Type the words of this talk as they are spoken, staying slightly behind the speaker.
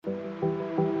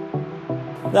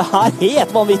Det her helt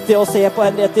vanvittig å se på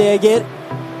Henriette Jæger.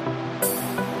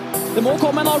 Det må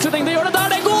komme en avslutning, det gjør det der,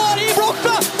 det går i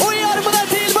blokka, og i armene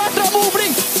til Bertram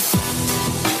Bobling.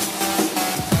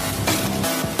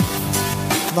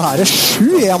 Nå er det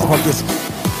 7-1 faktisk.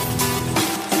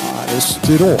 Nå er det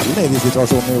strålende i de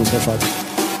situasjonene i Josef her.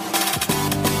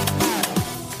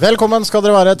 Velkommen skal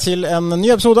dere være til en ny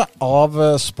episode av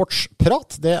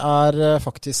Sportsprat. Det er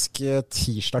faktisk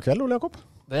tirsdag kveld, Ole Jakob.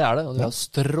 Det er det, og du er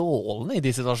strålende i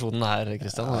de situasjonene her,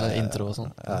 Kristian, intro og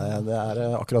sånn. Det er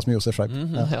akkurat som Josef Scheib.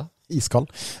 Ja.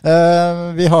 Iskald.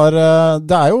 Det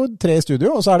er jo 3 i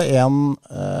studio, og så er det en,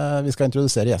 vi skal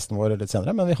introdusere gjesten vår litt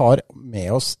senere, men vi har med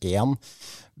oss en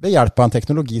ved hjelp av en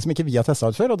teknologi som ikke vi har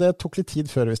testet ut før, og det tok litt tid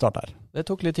før vi startet her. Det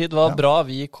tok litt tid, det var bra.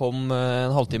 Vi kom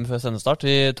en halvtime før sendestart.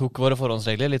 Vi tok våre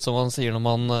forhåndsregler, litt som man sier når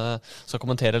man skal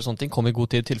kommentere eller sånne ting. Kom i god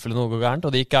tid i tilfelle noe går gærent,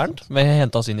 og det gikk gærent. Vi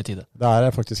hentet oss inn i tide. Det er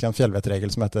faktisk en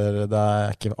fjellvettregel som heter det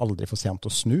er ikke aldri for sent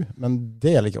å snu, men det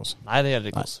gjelder ikke oss. Nei, det gjelder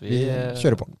ikke oss. Vi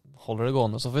kjører på. Holder det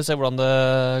gående, så får vi se hvordan det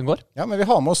går. Ja, men vi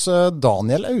har med oss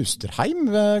Daniel Austerheim.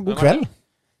 God kveld.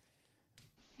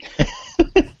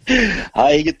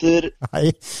 Hei gutter.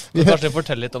 Hei. Kanskje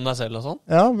fortelle litt om deg selv og sånn?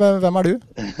 Ja, hvem er du?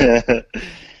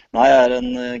 Nei, jeg er en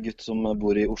gutt som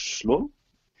bor i Oslo,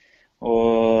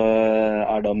 og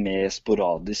er da med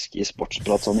sporadisk i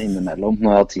Sportsprat sånn innimellom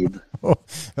når jeg har tid.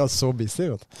 Ja, så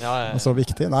busy, vet du. Ja. Så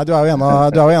viktig. Nei, du er jo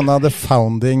en av the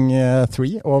founding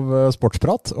 3 av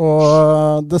Sportsprat,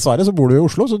 og dessverre så bor du i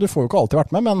Oslo, så du får jo ikke alltid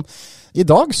vært med, men i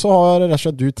dag så har rett og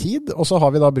slett du tid, og så har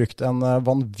vi da brukt en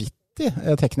vanvittig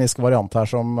teknisk variant her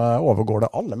som overgår det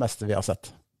aller meste vi har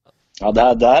sett. Ja,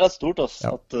 det er et stort at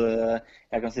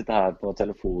jeg kan sitte her på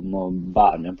telefonen og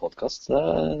bære med en podcast.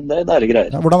 Det er deilige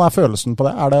greier. Ja, hvordan er følelsen på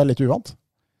det? Er det litt uvant?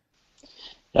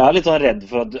 Jeg er litt sånn redd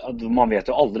for at man vet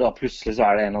jo aldri da, plutselig så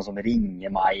er det en som ringer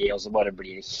meg, og så bare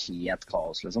blir det helt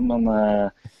kaos liksom, men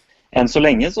enn så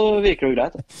lenge så virker det jo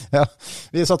greit. Ja,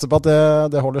 vi satser på at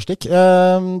det holder stikk.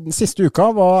 Siste uka,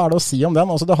 hva er det å si om den?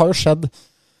 Altså det har jo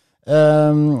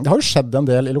skjedd en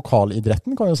del i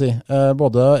lokalidretten, kan vi si.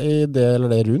 Både i det eller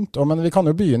det rundt. Men vi kan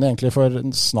jo begynne egentlig for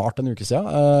snart en uke siden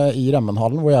i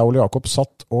Remmenhallen, hvor jeg og Ole Jakob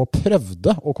satt og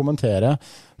prøvde å kommentere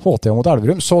HTH mot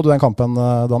Elverum. Så du den kampen,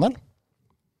 Daniel?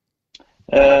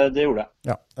 Det gjorde jeg.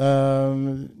 Ja.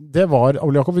 Det var,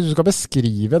 Ole Jakob, hvis du skal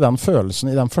beskrive den følelsen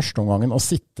i den første omgangen, å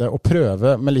sitte og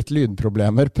prøve med litt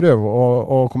lydproblemer, prøve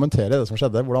å kommentere det som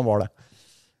skjedde, hvordan var det?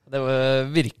 Det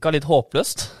virket litt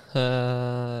håpløst.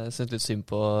 Jeg synes litt synd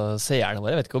på seerne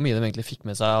våre. Jeg vet ikke hvor mye de egentlig fikk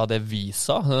med seg av det vi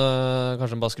sa.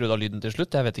 Kanskje de bare skrudde av lyden til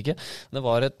slutt, jeg vet ikke. Det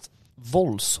var et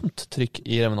voldsomt trykk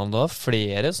i Remmenhallen. Det var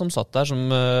flere som satt der som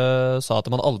sa at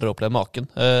man aldri opplevde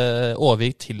maken.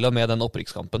 Overgikk til og med den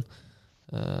opprykkskampen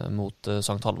mot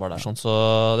Sankt Halvard der. Sånn. Så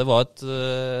det var et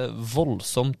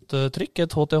voldsomt trykk.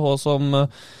 Et HTH som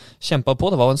kjempet på.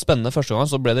 Det var en spennende første gang,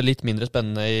 så ble det litt mindre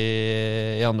spennende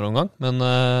i andre omgang. Men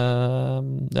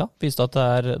ja, viste at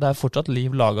det er fortsatt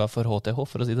liv laget for HTH,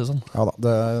 for å si det sånn. Ja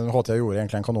da, HTH gjorde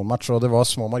egentlig en kanonmatch, og det var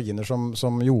små marginer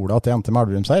som gjorde at det endte med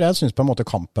Elverum-seier. Jeg synes på en måte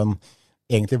kampen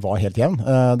egentlig var helt jevn.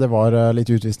 Det var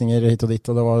litt utvisninger hit og dit,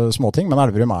 og det var småting, men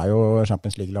Elverum er jo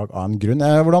Champions League-lag av en grunn.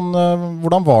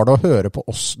 Hvordan var det å høre på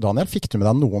oss, Daniel? Fikk du med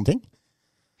deg noen ting?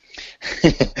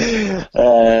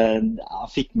 Jeg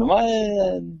fikk med meg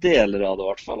deler av det i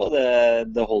hvert fall, og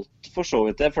det holdt for så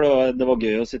vidt det, for det var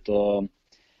gøy å sitte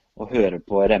og høre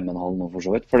på Remmenhallen nå for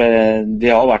så vidt, for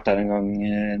vi har vært der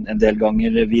en del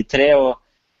ganger vi 3, og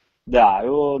det er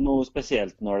jo noe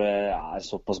spesielt når det er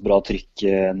såpass bra trykk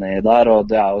nedi der, og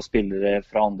det er jo spillere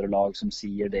fra andre lag som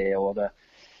sier det, og det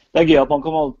er gøy at man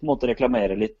kan på en måte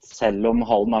reklamere litt, selv om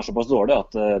hallen er såpass dårlig,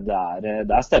 at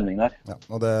det er stemning der. Ja,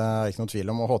 og det er ikke noen tvil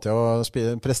om, og HTH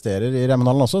presterer i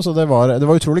Remmenhallen også, så det var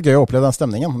utrolig gøy å oppleve den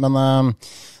stemningen, men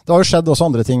det har jo skjedd også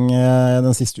andre ting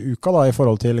den siste uka da, i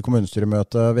forhold til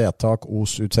kommunestyremøte, vedtak,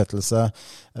 OS-utsettelse,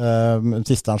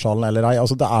 Sisternsallen eller ei.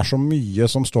 Altså det er så mye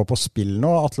som står på spill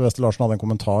nå. Atle Wester Larsen hadde en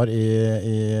kommentar i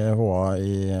HA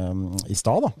i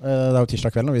stad da. Det er jo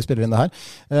tirsdag kveld når vi spiller inn det her.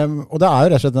 Og det er jo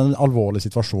rett og slett en alvorlig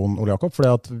situasjon, Ole Jakob,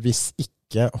 fordi at hvis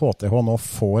ikke HTH nå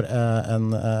får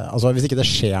altså hvis ikke det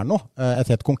skjer noe,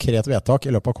 et helt konkret vedtak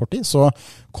i løpet av kort tid, så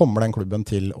kommer den klubben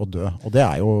til å dø. Og det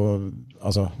er jo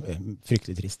altså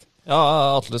fryktelig trist. Ja,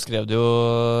 Atle skrev det jo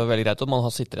veldig greit, og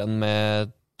man sitter igjen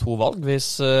med 2 valg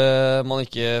hvis man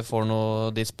ikke får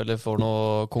noe disp eller får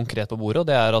noe konkret på bordet, og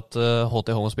det er at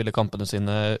HTH må spille kampene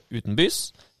sine utenbys,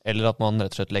 eller at man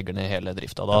rett og slett legger ned hele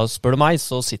drifta. Da spør du meg,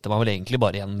 så sitter man vel egentlig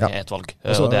bare igjen med et valg,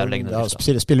 og det er å legge ned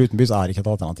drifta. Spille utenbys er ikke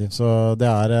et alternativ, så det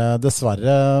er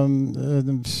dessverre på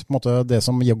en måte det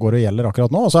som går og gjelder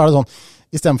akkurat nå, og så er det sånn,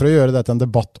 I stedet for å gjøre det til en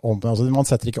debatt om, altså man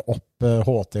setter ikke opp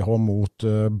HTH mot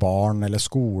barn eller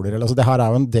skoler, altså det her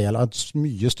er jo en del av et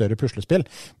mye større puslespill,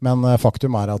 men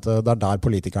faktum er at det er der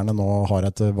politikerne nå har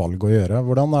et valg å gjøre.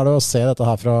 Hvordan er det å se dette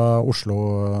her fra Oslo,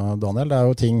 Daniel? Det er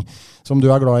jo ting som du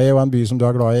er glad i, og en by som du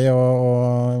er glad i,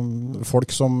 og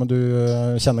folk som du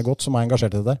kjenner godt, som er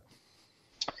engasjert i det der.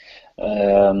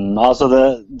 Altså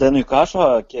denne uka her så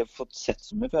har jeg ikke fått sett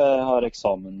så mye, for jeg har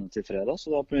eksamen til fredag, så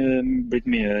det har blitt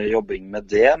mye jobbing med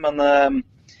det, men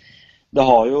det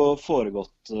har jo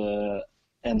foregått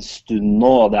en stund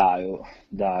nå, og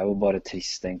det er jo bare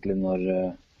trist egentlig når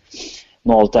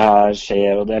alt det her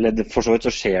skjer, og eller for så vidt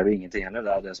så skjer det jo ingenting heller,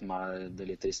 det er det som er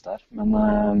det litt trist her,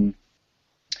 men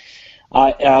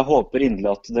jeg håper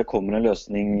inderlig at det kommer en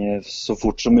løsning så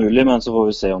fort som mulig, men så får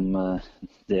vi se om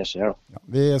det skjer da. Ja,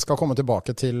 vi skal komme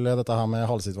tilbake til dette her med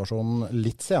hallsituasjonen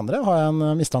litt senere, har jeg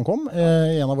en mistanke om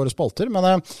i en av våre spalter.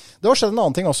 Men det har skjedd en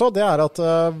annen ting også, det er at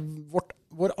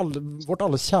vårt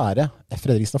alles kjære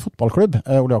Fredrikstad fotballklubb,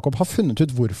 Ole Jakob, har funnet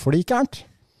ut hvorfor det gikk gærent.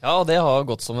 Ja, det har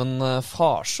gått som en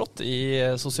farsott i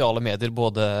sosiale medier,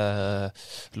 både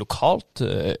lokalt,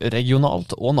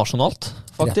 regionalt og nasjonalt,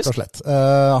 faktisk. Rett og slett.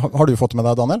 Har du fått med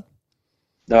deg, Daniel?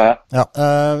 Det har jeg. Ja,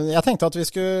 jeg tenkte at vi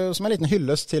skulle, som en liten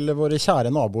hyllest til våre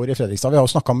kjære naboer i Fredrikstad, vi har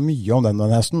jo snakket mye om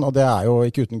denne høsten, og det er jo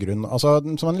ikke uten grunn. Altså,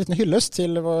 som en liten hyllest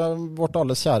til vårt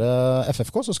alles kjære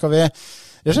FFK, så skal vi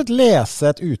rett og slett lese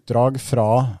et utdrag fra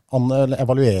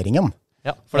evalueringen.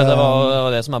 Ja, for det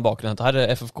var det som er bakgrunnen her.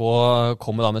 FFK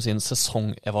kommer da med sin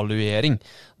sesongevaluering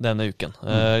denne uken.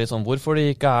 Liksom hvorfor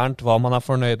det gikk gærent, hva man er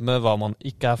fornøyd med, hva man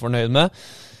ikke er fornøyd med.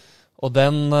 Og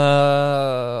den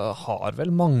har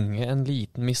vel mange en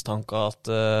liten mistanke at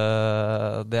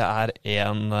det er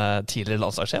en tidligere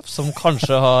landslagssjef som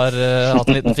kanskje har hatt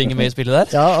en liten finger med i spillet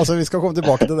der. Ja, altså vi skal komme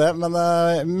tilbake til det, men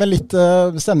med litt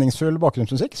stemningsfull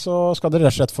bakgrunnsmusikk så skal dere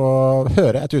rett og slett få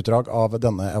høre et utdrag av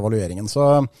denne evalueringen. Så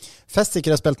fest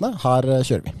sikkerhetsbeltene, her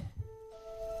kjører vi.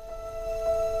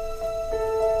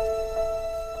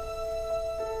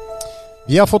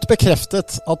 Vi har fått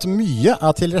bekreftet at mye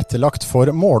er tilrettelagt for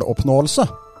måloppnåelse,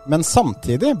 men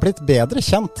samtidig blitt bedre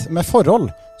kjent med forhold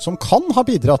som kan ha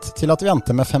bidratt til at vi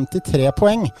endte med 53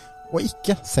 poeng, og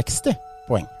ikke 60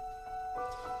 poeng.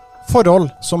 Forhold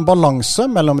som balanse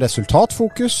mellom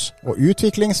resultatfokus og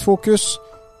utviklingsfokus,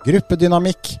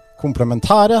 gruppedynamikk,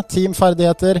 komplementære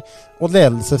teamferdigheter og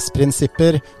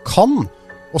ledelsesprinsipper kan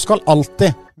og skal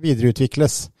alltid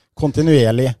videreutvikles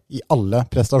kontinuerlig i alle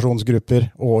prestasjonsgrupper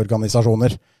og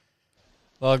organisasjoner.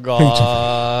 Da ga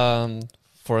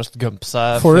Forrest Gump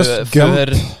seg Forrest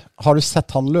før... Gump, har du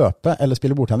sett han løpe eller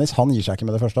spille bordtennis? Han gir seg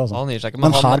ikke med det første. Altså. Han gir seg ikke,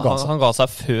 men han ga seg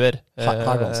før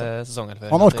sesongen.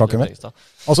 Han orket ikke mer.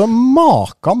 Altså,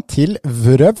 maken til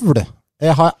vrøvl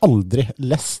har jeg aldri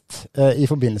lest i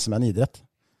forbindelse med en idrett.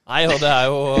 Nei, og det er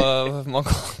jo, man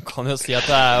kan jo si at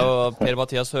det er jo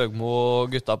Per-Mathias Høgmo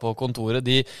og gutta på kontoret,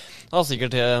 de har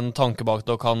sikkert en tanke bak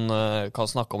det og kan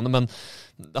snakke om det, men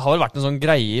det har vel vært en sånn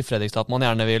greie i Fredrikstad at man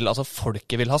gjerne vil, altså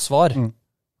folket vil ha svar,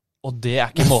 og det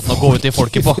er ikke måten å gå ut i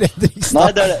folket på. Nei,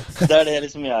 det er det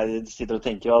liksom jeg sitter og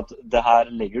tenker, at det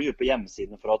her legger du ut på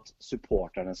hjemmesiden for at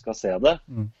supporterne skal se det,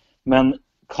 men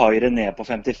Kai René på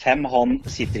 55, han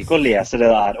sitter ikke og leser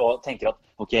det der og tenker at,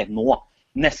 ok,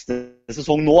 neste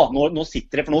sesong nå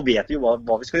sitter det, for nå vet vi jo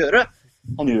hva vi skal gjøre.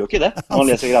 Han gjør jo ikke det når han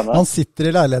leser greiene. Han sitter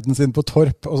i leiligheten sin på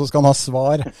Torp, og så skal han ha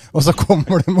svar, og så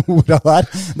kommer det med orda der.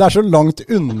 Det er så langt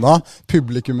unna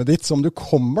publikummet ditt som du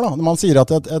kommer da. Man sier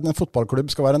at en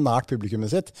fotballklubb skal være nært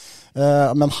publikummet sitt,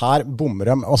 men her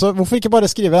bommer de. Altså, hvorfor ikke bare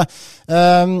skrive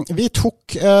vi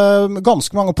tok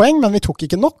ganske mange poeng, men vi tok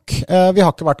ikke nok. Vi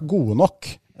har ikke vært gode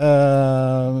nok.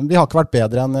 Vi har ikke vært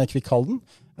bedre enn Kvikk Halden.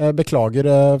 Beklager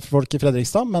folk i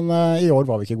Fredrikstad, men i år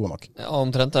var vi ikke gode nok. Ja,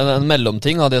 omtrent en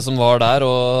mellomting av det som var der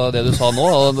og det du sa nå,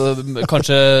 og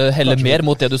kanskje heller mer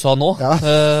mot det du sa nå,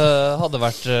 hadde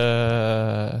vært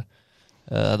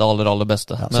det aller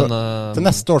beste. Ja, men, til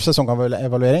neste års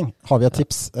sesongevaluering har vi et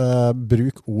tips.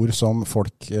 Bruk ord som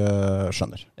folk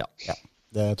skjønner. Ja,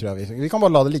 det tror jeg vi kan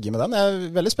bare la det ligge med den. Jeg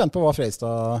er veldig spent på hva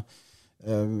Fredrikstad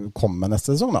kommer med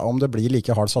neste sesong, da. Om det blir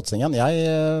like hard satsing igjen. Jeg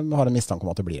har en mistanke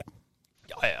om at det blir det.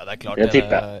 Ja, det er klart. Det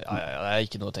tipper jeg. Det er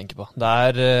ikke noe å tenke på.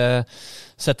 Det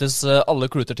settes alle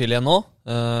kluter til igjen nå,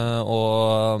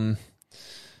 og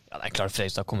ja, det er klart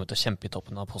Fredrikstad kommer til å kjempe i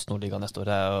toppen av Post Nordliga neste år.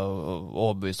 Det er jo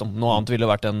overbevist om. Noe annet ville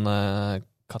vært en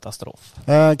katastrof.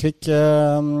 Kvikk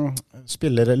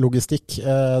spillerlogistikk.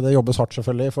 Det jobbes hardt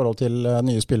selvfølgelig i forhold til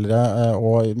nye spillere,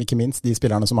 og ikke minst de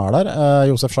spillerne som er der.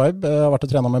 Josef Scheib har vært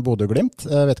og trenet med Bodø/Glimt.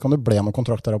 Vet ikke om det ble noen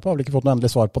kontrakt der oppe, har vel ikke fått noe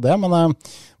endelig svar på det. Men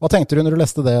hva tenkte du når du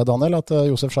leste det, Daniel, at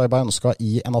Josef Scheib er ønsket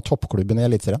i en av toppklubbene i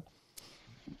Eliteserien?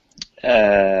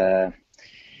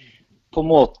 På en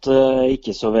måte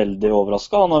ikke så veldig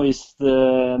overrasket. Han har vist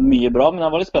mye bra, men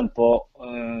jeg var litt spent på,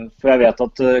 for jeg vet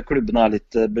at klubben er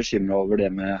litt bekymret over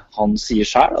det med han sier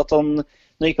selv, at han,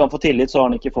 når ikke han får tillit, så har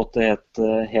han ikke fått det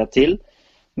helt til.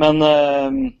 Men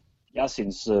jeg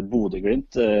synes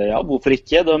Bodø/Glimt, ja, hvorfor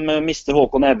ikke? De mister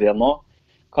Håkon Evjen nå,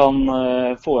 kan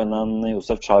få inn en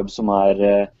Josef Chaib som i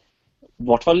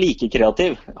hvert fall like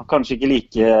kreativ. Kanskje ikke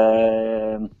like,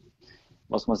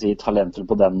 hva skal man si, talentfull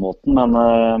på den måten, men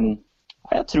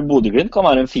jeg tror Bodø/Glimt kan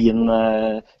være en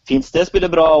fin sted. Spiller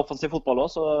bra offensiv fotball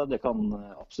også, så det kan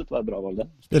absolutt være bra valg det.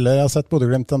 Jeg har sett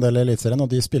Bodø/Glimt en del i elitserien,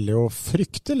 og de spiller jo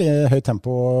fryktelig høyt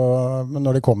tempo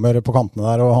når de kommer på kantene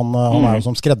der, og han er jo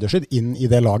som skreddersydd inn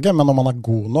i det laget, men om han er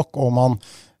god nok, og om han,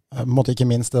 måtte ikke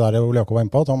minst det der Ole Jakob var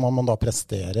inne på, at om man da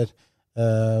presterer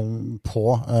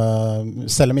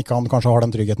selv om ikke han kanskje har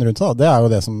den tryggheten rundt seg, det er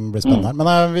jo det som blir spennende her.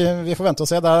 Men vi får vente og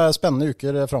se. Det er spennende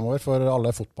uker fremover for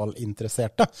alle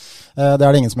fotballinteresserte. Det er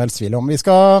det ingen som helst tvil om. Vi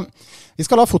skal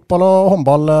la fotball og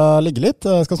håndball ligge litt.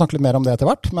 Jeg skal snakke litt mer om det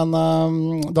etter hvert. Men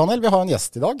Daniel, vi har en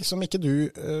gjest i dag som ikke du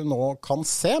nå kan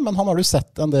se, men han har du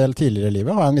sett en del tidligere i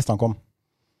livet, har jeg en mistanke om.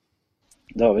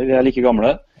 Det har vi. Vi er like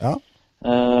gamle. Ja.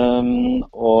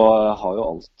 Og har jo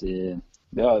alltid...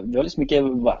 Vi har liksom ikke,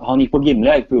 han gikk på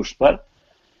Gimle, jeg gikk på Jorsberg,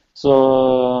 så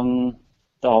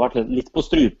det har vært litt på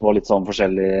strupe og litt sånn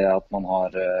forskjellig at man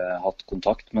har hatt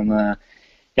kontakt, men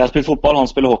jeg har spilt fotball, han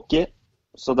spiller hockey,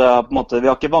 så det på en måte, vi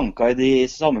har ikke vanket i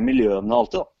de samme miljøene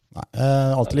alltid da. Nei,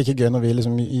 alltid like gøy når vi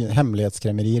liksom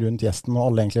hemmelighetskremmeri rundt gjesten og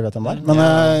alle egentlig vet hvem det er, men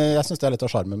jeg synes det er litt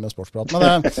av skjermen med Sportsprat.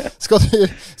 Men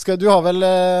du har vel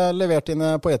levert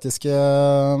dine poetiske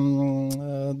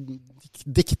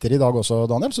dikter i dag også,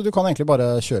 Daniel, så du kan egentlig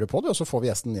bare kjøre på det, og så får vi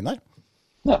gjesten inn her.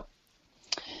 Ja.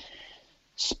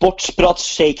 Sportsprat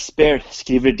Shakespeare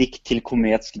skriver dikt til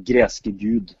kometsk greske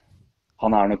gud.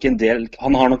 Han har nok en del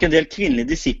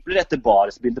kvinnelige disipler etter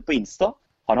baresbildet på Insta.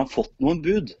 Har han fått noen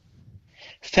bud?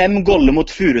 5 goller mot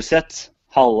Furuset.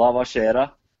 Halla, hva skjer da?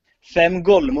 5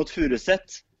 goller mot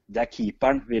Furuset. Det er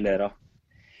keeperen vi ler av.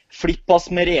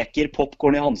 Flippas med reker,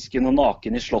 popcorn i hansken og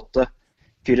naken i slottet.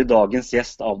 Fyrer dagens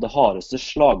gjest av det hardeste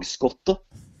slagskottet.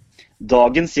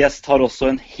 Dagens gjest har også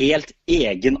en helt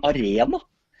egen arena.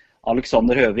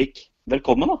 Alexander Høvik,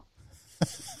 velkommen da.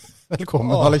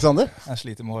 Velkommen, Alexander. Jeg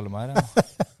sliter med å holde meg her. Ja.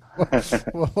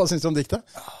 Hva synes du om diktet?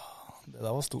 Det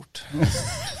der var stort.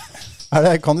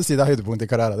 Kan du si det er høydepunkt i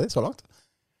karrieren din, så langt?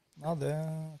 Ja, det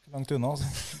er ikke langt unna. Altså.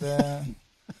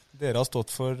 Dere har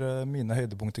stått for mine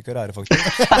høydepunkt i karriere, faktisk.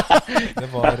 Det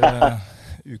var...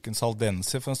 ukens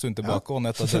haldense for en stund tilbake, og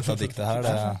nettopp dette diktet her,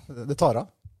 det tar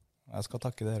av. Jeg skal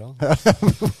takke dere.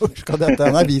 Hvor skal dette?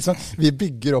 Nei, vi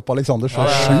bygger opp Alexander så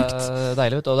sjukt.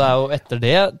 Deilig, vet du. Og det er jo etter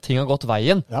det ting har gått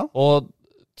veien. Ja. Og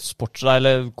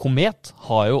Komet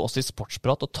har jo også i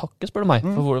Sportsprat å takke, spør du meg.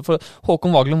 For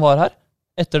Håkon Waglen var her.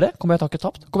 Etter det Komet har ikke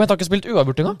tapt. Komet har ikke spilt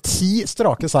uavgjort engang. 10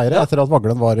 strake seire etter at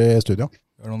Waglen var i studio.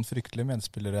 Det er noen fryktelige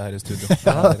medspillere her i studio.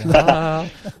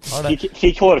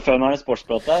 Fikk hårføneren i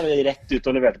Sportsprat der, rett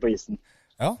ut og leverte på isen.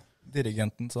 Ja,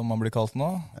 dirigenten som han blir kalt nå.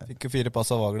 Fikk jo 4 pass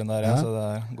av Waglen der, så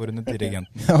det går under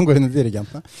dirigenten. Ja, han går under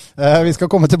dirigentene. Vi skal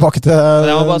komme tilbake til...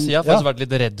 Jeg må bare si, jeg har faktisk vært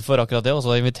litt redd for akkurat det, og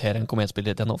så invitere en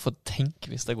kometspiller til nå, for tenk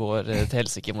hvis det går til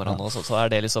helsike i morgen også, så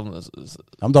er det liksom...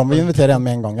 Ja, men da må vi invitere en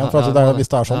med en gang,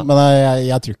 hvis det er sånn. Men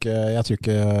jeg tror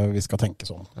ikke vi skal tenke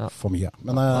sånn for mye.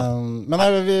 Men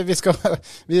vi skal...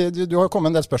 Du har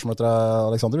kommet en del spørsmål til deg,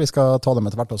 Alexander. Vi skal ta dem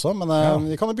etter hvert også,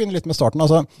 men vi kan jo begynne litt med starten,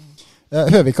 altså.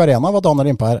 Høvik Arena var Daniel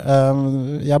innpå her.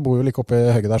 Jeg bor jo like oppe i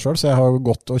høyre der selv, så jeg har jo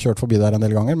gått og kjørt forbi der en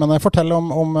del ganger. Men fortell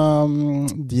om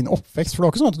din oppvekst, for det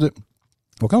var ikke sånn at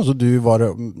du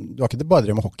har ikke bare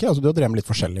drevet med hockey, altså du har drevet med litt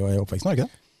forskjellig i oppveksten, var det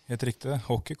ikke det? Helt riktig.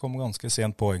 Hockey kom ganske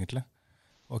sent på egentlig.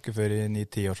 Det var ikke før i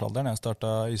 9-10-årsalderen jeg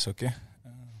startet ishockey.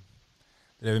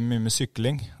 Drev mye med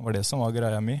sykling, det var det som var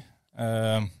greia mi.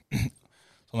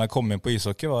 Så når jeg kom inn på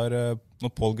ishockey var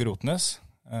når Pål Grotnes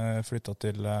flyttet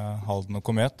til Halden og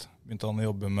Komet. Begynte han å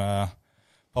jobbe med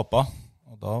pappa,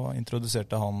 og da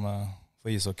introduserte han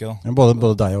for ishockey. Da.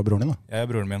 Både deg og broren din? Da? Jeg og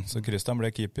broren min. Så Christian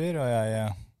ble keeper, og jeg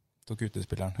tok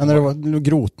utespilleren. Men når det var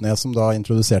Grotnes som da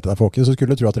introduserte deg for hockey, så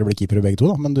skulle du tro at dere ble keepere begge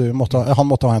to, da. Men han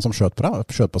måtte ha en som skjøt på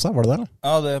seg, var det det? Eller?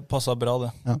 Ja, det passet bra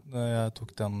det. Ja. Jeg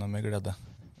tok den med glede.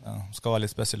 Ja, skal være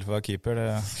litt spesiell for å være keeper,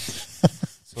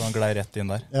 så han glei rett inn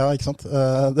der. Ja, ikke sant.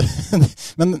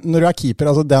 Men når du er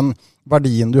keeper, altså den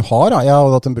verdien du har, jeg har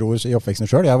hatt en bror i oppveksten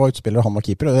selv, jeg var utspiller og han var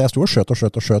keeper, og jeg sto og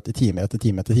skjøt i time etter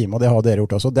time, og det har dere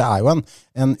gjort også. Det er jo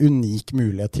en unik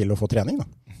mulighet til å få trening, da.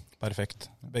 Perfekt.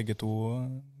 Begge to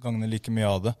gangene like mye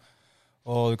av det.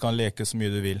 Og du kan leke så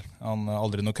mye du vil. Han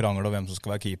aldri noe krangel om hvem som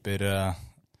skal være keeper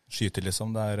skyter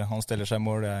liksom. Han steller seg i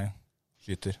mål, jeg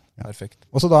skyter. Perfekt.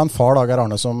 Og så da en far, Geir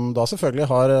Arne, som da selvfølgelig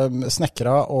har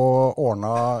snekra og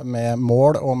ordna med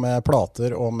mål og med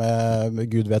plater og med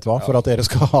Gud vet hva, for at dere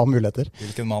skal ha muligheter.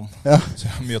 Hvilken mann. Ja. Så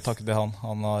mye å takke til han.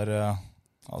 Han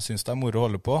synes det moro å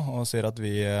holde på, og ser at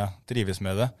vi trives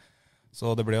med det.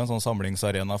 Så det ble jo en sånn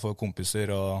samlingsarena for kompiser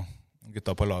og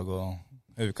gutta på lag, og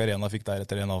Høvik Arena fikk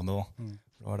deretter det navnet, og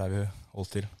det var der vi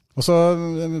holdt til. Og så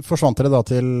forsvant dere da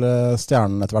til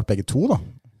Stjernen etter hvert begge to da.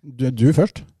 Du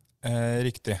først?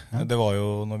 Riktig. Ja. Det var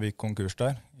jo når vi gikk konkurs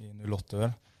der, i 08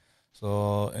 vel. Så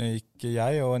gikk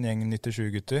jeg og en gjeng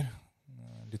 97-gutter.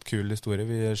 Litt kul historie.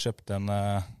 Vi kjøpte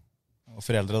og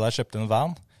foreldre der kjøpte en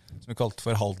van, som vi kalte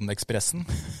for Halden-ekspressen.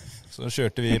 Så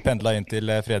kjørte vi pendla inn til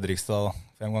Fredrikstad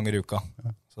 5 ganger i uka.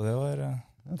 Så det var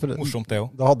morsomt det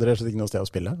også. Da hadde dere ikke noe sted å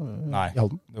spille Nei, i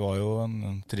Halden? Det var jo en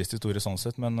trist historie sånn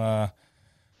sett, men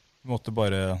vi måtte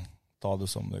bare ta det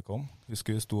som det kom.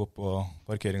 Husker vi sto opp på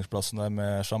parkeringsplassen der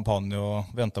med champagne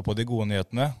og ventet på de gode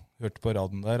nyhetene. Hørte på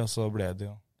raden der, og så ble det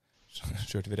jo.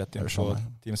 Kjørte vi rett inn på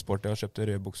Team Sport og kjøpte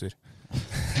røde bukser.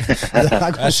 Det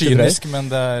er kynisk, men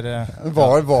det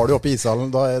Var du oppe i ishallen?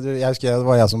 Jeg husker det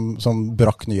var jeg som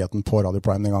brakk nyheten på Radio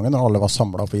Prime den gangen, når alle var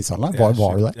samlet på ishallen. Var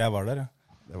du der? Jeg var der, ja.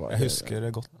 Jeg husker det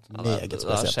godt. Det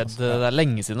har skjedd, det er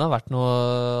lenge siden det har vært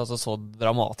noe så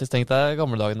dramatisk, tenkte jeg,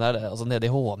 gamle dagen der, nede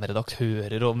i HM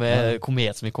redaktører og med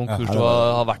Komet som i konkurs, det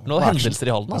har vært noen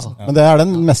hendelser i Halden, altså. Men det er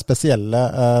den mest spesielle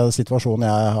situasjonen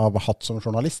jeg har hatt som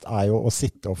journalist, er jo å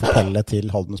sitte og fortelle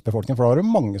til Haldens befolkning, for da var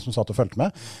det mange som satt og følte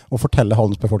med, og fortelle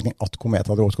Haldens befolkning at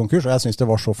Komet hadde gått konkurs, og jeg synes det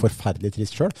var så forferdelig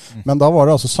trist selv. Men da var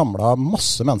det altså samlet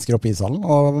masse mennesker oppe i ishallen,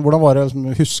 og hvordan var det,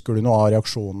 husker du noe av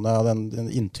reaksjonene,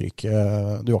 den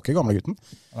inntrykket? Du var ikke gamle gutten?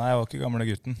 Nei, jeg var ikke gamle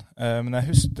gutten. Men jeg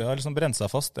husker, det har liksom brent seg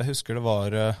fast. Jeg husker det var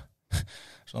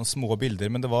sånne små bilder,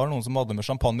 men det var noen som hadde med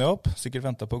champagne opp. Sikkert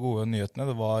ventet på gode nyhetene.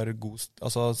 Det var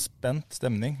spent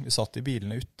stemning. Vi satt i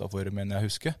bilene utenfor, mener jeg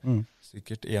husker.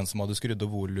 Sikkert en som hadde skrudd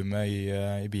av volumet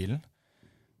i bilen.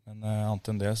 Men annet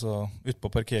enn det, så ute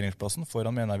på parkeringsplassen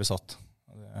foran mener jeg vi satt.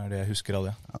 Det er det jeg husker av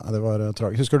det. Ja, det var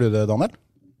tragisk. Husker du det, Daniel?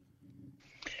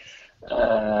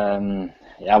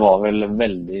 Jeg var vel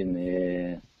veldig inne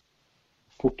i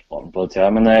fotballen på det tida,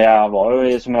 men jeg var jo,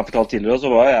 som jeg har fortalt tidligere, så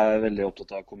var jeg veldig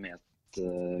opptatt av Komet,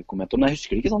 men jeg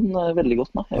husker det ikke sånn veldig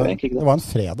godt, nei. Jeg ikke det var en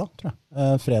fredag, tror jeg.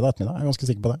 Fredag ettermiddag, jeg er ganske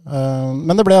sikker på det.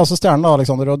 Men det ble altså Stjernen da,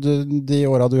 Alexander, og de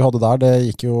årene du hadde der,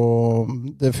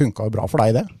 det funket jo bra for deg,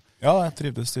 det? Ja, jeg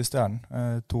trivdes i Stjernen.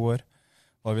 2 år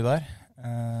var vi der.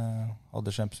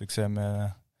 Hadde kjempesuksess med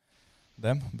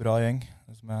dem. Bra gjeng,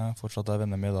 som jeg fortsatt er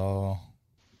venner med da, og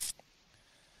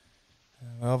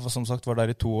ja, som sagt var der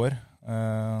i 2 år.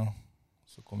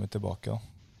 Så kom vi tilbake da.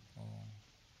 Og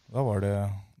da var det,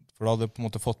 for da hadde jeg på en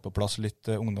måte fått på plass litt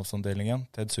ungdomsavdelingen.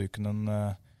 Ted Sukunen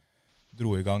dro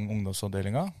i gang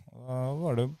ungdomsavdelingen. Og da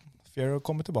var det fair å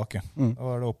komme tilbake. Da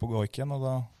var det opp og gå igjen, og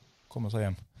da kom jeg seg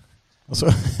hjem. Og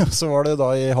så var det da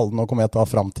i Halden og Komet da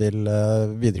frem til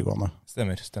videregående.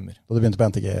 Stemmer. Og du begynte på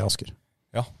NTG i Asker.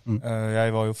 Ja, jeg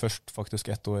var jo først faktisk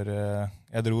 1 år,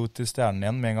 jeg dro til Stjernen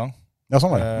igjen med en gang. Ja,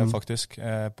 sånn var det. Faktisk,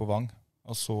 på Vang.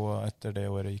 Og så etter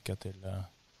det året gikk jeg til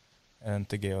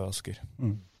NTG og Asker.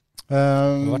 Det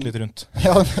har vært litt rundt.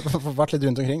 Ja, det har vært litt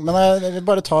rundt omkring. Men jeg vil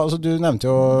bare ta, altså, du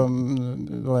nevnte jo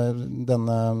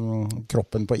denne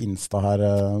kroppen på Insta her,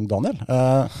 Daniel.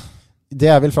 Det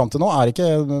jeg vil frem til nå er ikke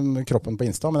kroppen på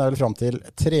Insta, men jeg vil frem til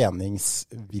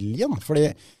treningsviljen. Fordi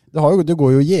det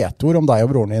går jo gjetord om deg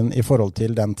og broren din i forhold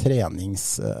til den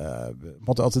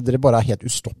altså dere bare er helt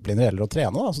ustoppelige når det gjelder å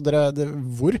trene. Altså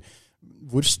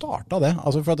hvor startet det?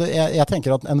 Altså for at jeg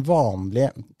tenker at en vanlig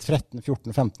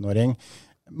 13-14-15-åring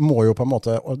må jo på en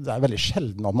måte, og det er veldig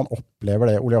sjelden at man opplever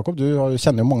det. Ole Jakob, du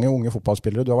kjenner jo mange unge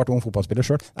fotballspillere, du har vært ung fotballspiller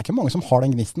selv. Det er ikke mange som har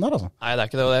den gnisten der, altså. Nei, det er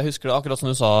ikke det, og jeg husker det akkurat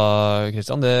som du sa,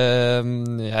 Kristian.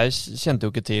 Jeg kjente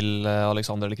jo ikke til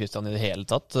Alexander eller Kristian i det hele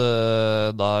tatt.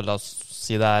 Da, la oss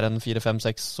si det er en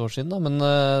 4-5-6 år siden, da. Men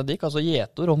det gikk altså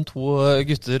gjetord om 2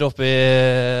 gutter oppe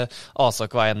i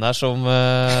Asakveien der som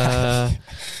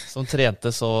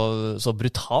trente så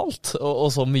brutalt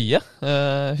og så mye.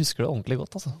 Husker det ordentlig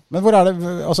godt, altså. Men hvor er det,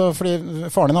 altså, fordi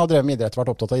faren din har drevet med idrett,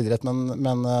 vært opptatt av idrett,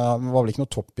 men var vel ikke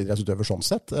noe toppidrettsutøver sånn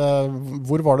sett.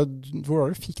 Hvor var det du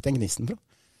fikk den gnisten fra?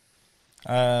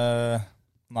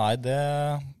 Nei, det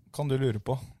kan du lure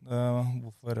på.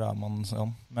 Hvorfor er man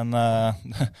sånn? Men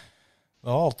det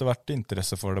har alltid vært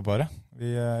interesse for det bare.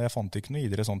 Jeg fant ikke noe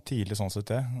idrett sånn tidlig sånn sett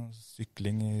det.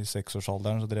 Sykling i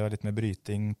 6-årsalderen, så drev jeg litt med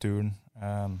bryting, turn,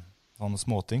 sånne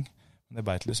småting. Det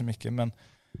beit liksom ikke, men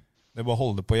det bare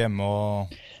holde på hjemme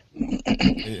og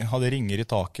hadde ringer i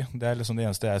taket. Det er liksom det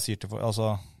eneste jeg sier til folk. Altså,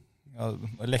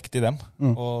 jeg lekte i dem,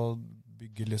 og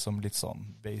bygge liksom litt sånn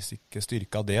basic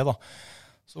styrke av det da.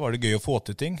 Så var det gøy å få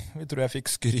til ting. Vi tror jeg fikk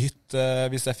skryt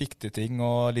hvis jeg fikk til ting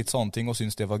og litt sånne ting, og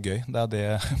syntes det var gøy. Det det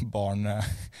barn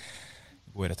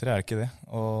går etter, det ikke det.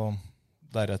 Og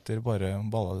deretter bare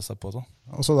ballet det seg på det.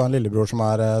 Og så da en lillebror som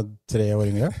 3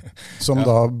 år yngre, som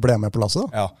da ble med på lasset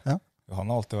da? Ja. Han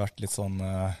har alltid vært litt sånn,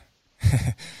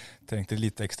 trengte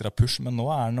litt ekstra push, men nå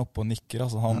han oppe og nikker.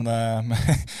 Altså.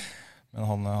 Men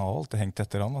han har alltid hengt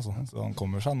etter han, altså. Så han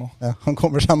kommer seg nå. Ja, han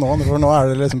kommer seg nå, for nå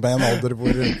det liksom på en alder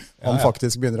hvor han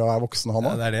faktisk begynner å være voksen, han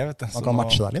også. Ja, det vet du. Han kan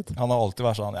matche deg litt. Han har alltid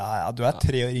vært sånn, du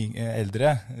 3 år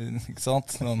eldre, ikke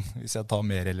sant? Men hvis jeg tar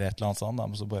mer eller et eller annet sånn, da,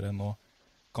 så bare nå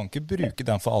kan ikke bruke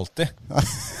den for alltid.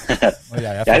 Når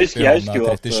jeg 40, han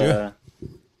 37.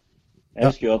 Jeg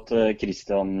husker jo at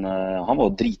Christian, han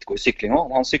var dritgod i sykling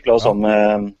også. Han syklet jo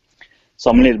sammen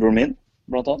med lillebror min,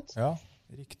 blant annet. Ja,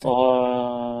 riktig.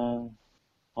 Og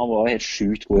han var helt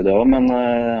sjukt god i det også, men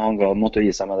han måtte jo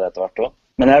gi seg med det etter hvert også.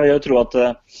 Men jeg vil jo tro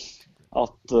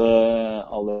at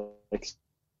Alex,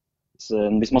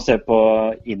 hvis man ser på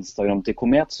Instagram til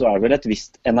Komet, så det vel et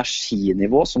visst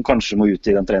energinivå som kanskje må ut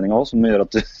i den treningen også, som gjør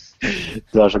at du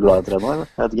så glad i trening,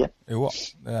 eller? Jeg vet ikke. Jo,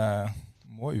 det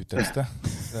må ut et sted.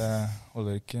 Det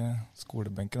holder ikke,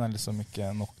 skolebenken liksom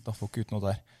ikke nok, da får ikke ut noe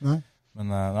der. Nei. Men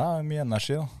det mye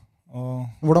energi da. Og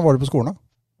hvordan var du på skolen da?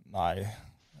 Nei,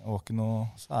 det var ikke noe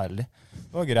særlig.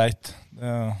 Det var greit. Det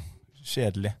var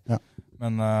kjedelig. Ja.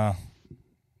 Men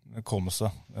det kom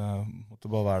seg. Jeg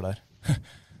måtte bare være der.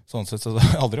 Sånn sett, så jeg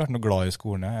har aldri vært noe glad i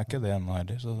skolen. Jeg ikke det ennå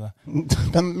heller. Så det.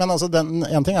 Men altså,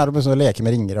 en ting å leke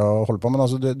med ringer og holde på, men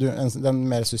altså, den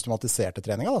mer systematiserte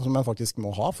treningen da, som man faktisk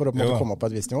må ha for å komme opp på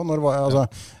et visst nivå,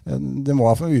 det må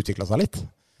ha utviklet seg litt.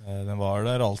 Den var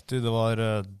der alltid. Det var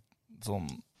sånn...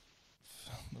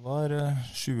 Det var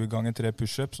 20 ganger 3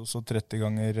 push-ups, og så 30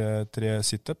 ganger 3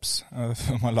 sit-ups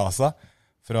før man la seg.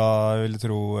 Fra, jeg ville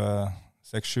tro,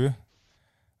 6-7.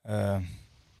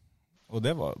 Og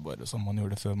det var bare sånn man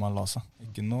gjorde det før man la seg.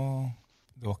 Det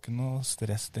var ikke noe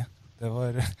stress det. Det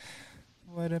var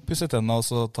pusse tennene og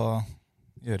så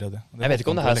gjøre det. Jeg vet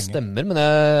ikke om det her stemmer, men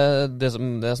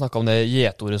jeg snakket om det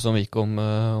gjetordet som gikk om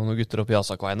noen gutter oppe i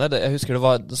Asakveine. Jeg husker det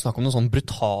var snakk om noen sånn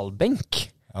brutalbenk.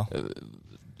 Ja.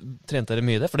 Trente dere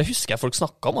mye i det? For det husker jeg folk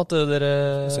snakket om at dere...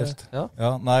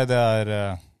 Ja, nei, det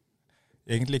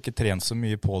egentlig ikke trent så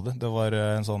mye på det. Det var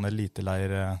en sånn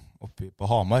eliteleir oppe på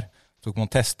Hamar. Tok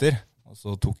man tester, og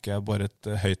så tok jeg bare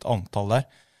et høyt antall der.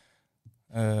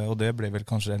 Og det ble vel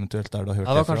kanskje eventuelt der du har hørt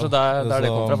det fra. Ja, det var kanskje der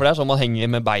det kom fra, for det sånn man henger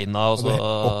med beina og så...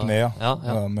 Opp ned, ja.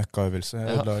 Møkkaøvelse.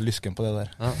 Jeg la lysken på det der.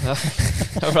 Ja.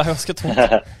 Det ble ganske tungt.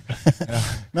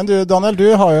 Men du, Daniel, du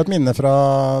har jo et minne fra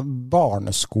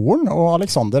barneskolen, og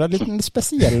Alexander en liten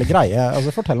spesiell greie.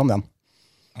 Altså, fortell om den.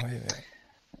 Nei,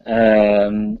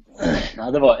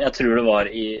 jeg tror det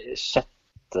var i 6.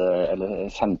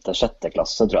 eller 5.-6.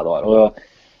 klasse, tror jeg det var. Og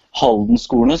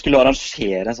Halden-skolene skulle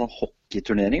arrangere en sånn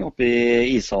hockeyturnering oppe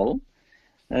i ishallen.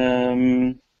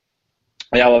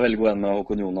 Og jeg var veldig god igjen med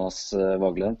Håkon Jonas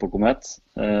Vaglen på Komet.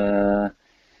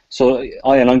 Så av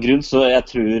en eller annen grunn, så jeg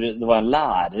tror det var en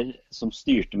lærer som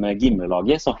styrte med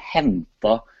Gimle-laget, som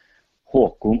hentet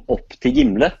Håkon opp til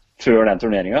Gimle før den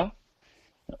turneringen.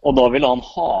 Og da ville han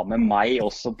ha med meg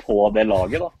også på det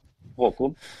laget da,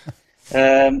 Håkon.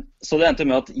 Så det endte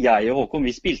med at jeg og Håkon,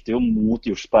 vi spilte jo mot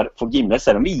Jorsberg for Gimle,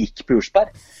 selv om vi gikk på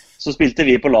Jorsberg. Så spilte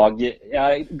vi på lag.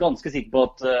 Jeg ganske sikker på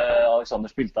at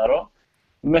Alexander spilte der også.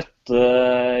 Møtte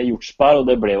Jorsberg, og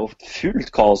det ble jo fullt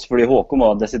kaos, fordi Håkon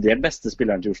var desidert beste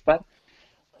spilleren til Jorsberg.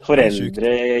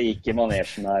 Foreldre gikk i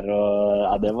manesjen der,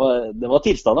 og det var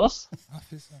tilstander, altså.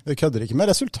 Du kødder ikke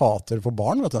med resultater for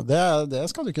barn, vet du. Det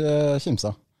skal du ikke kimse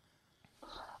av.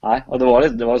 Nei, og det var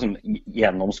liksom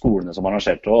gjennom skolene som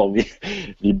arrangerte, og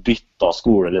vi bytta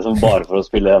skole liksom bare for å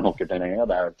spille en hockeyturnering.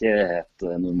 Det jo ikke helt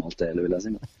normalt det, vil jeg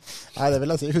si. Nei, det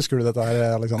vil jeg si. Husker du dette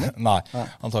her, Alexander? Nei,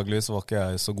 antageligvis var ikke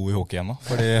jeg så god i hockey ennå,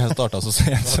 fordi jeg startet så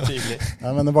sent. Så.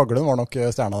 Nei, men Vaglen var nok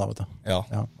stjerna da, vet du. Ja,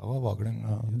 det var Vaglen.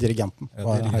 Ja, dirigenten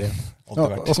var her igjen.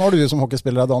 Hvordan var du som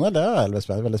hockeyspiller, Daniel? Det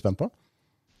jeg veldig spent på.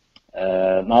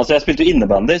 Nei, altså jeg spilte jo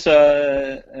innebandy, så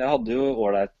jeg hadde jo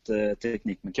ålreit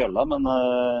teknikk med kølla, men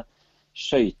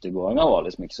skøytegåinga var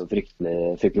liksom ikke så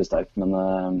fryktelig sterk, men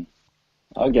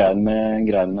ja, grei med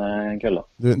kølla.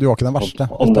 Du var ikke den verste?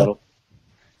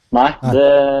 Nei,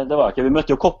 det var jeg ikke. Vi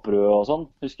møtte jo Kopperud og sånn,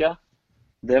 husker jeg.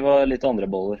 Det var litt andre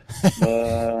boller.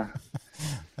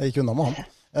 Jeg gikk unna med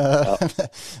han.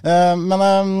 Men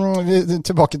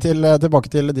tilbake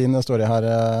til din story her.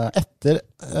 Etter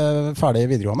ferdig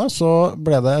videregående så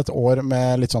ble det et år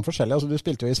med litt sånn forskjellig. Altså, du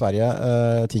spilte jo i Sverige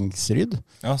Tingsryd.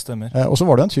 Ja, stemmer. Og så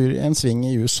var det en sving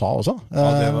i USA også. Ja,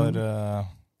 det var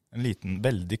en liten,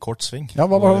 veldig kort sving. Ja,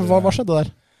 hva skjedde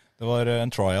der? Det var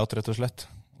en tryout, rett og slett.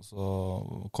 Og så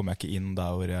kom jeg ikke inn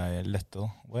der hvor jeg lette. Da.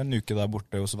 Det var en uke der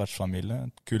borte hos vertsfamilie.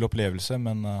 Kul opplevelse,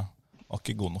 men var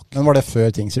ikke god nok. Men var det før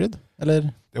Tingsryd,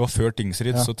 eller? Det var før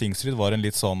Tingsryd, så Tingsryd var en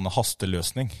litt sånn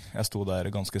hasteløsning. Jeg sto der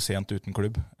ganske sent uten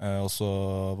klubb, og så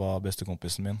var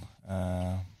bestekompisen min.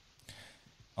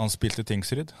 Han spilte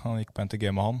Tingsryd, han gikk på NTG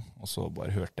med han, og så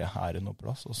bare hørte jeg her noe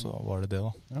plass, og så var det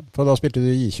da. Ja, for da spilte du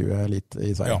I20 litt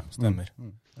i Sverige? Ja, stemmer.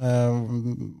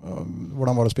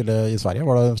 Hvordan var det å spille i Sverige?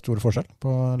 Var det stor forskjell?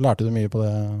 Lærte du mye på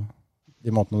det,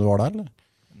 de månedene du var der, eller?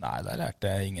 Nei, der lærte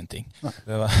jeg ingenting.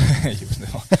 Det var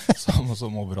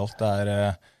som overalt. Det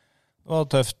var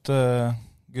tøft.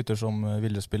 Gutter som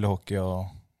ville spille hockey, og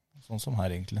sånn som her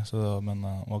egentlig. Men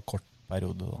det var kort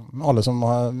periode da.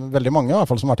 Veldig mange i hvert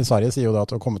fall som har vært i Sverige sier jo det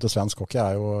at å komme til svensk hockey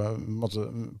er jo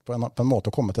på en måte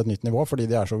å komme til et nytt nivå, fordi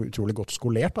de er så utrolig godt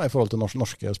skolert da, i forhold til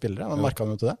norske spillere. Men merket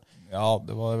du til det? Ja,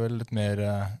 det var vel litt mer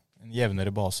en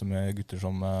jevnere base med gutter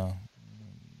som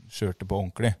kjørte på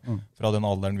ordentlig. Fra den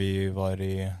alderen vi var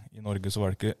i Norge, så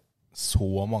var det ikke så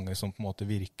mange som på en måte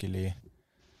virkelig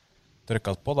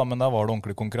trykket på, da, men der var det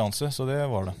ordentlig konkurranse, så det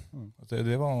var det.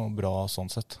 Det var bra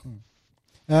sånn sett.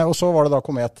 Og så var det da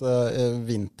kommet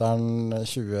vinteren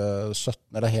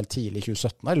 2017, eller helt tidlig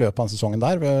 2017, i løpet av den sesongen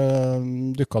der,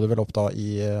 dukket du vel opp da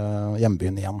i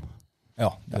hjembyen igjen? Ja,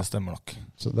 det stemmer nok.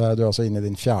 Så du er altså inne i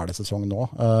din 4. sesong nå.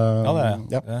 Ja,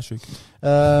 det er sykt.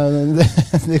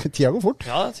 Tida går fort.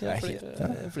 Ja, tida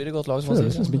flyr i godt lag. Det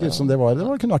føles liksom ikke ut som det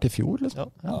kunne vært i fjor.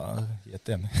 Liksom. Ja,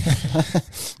 helt enig.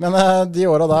 Men de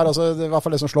årene der, altså, i hvert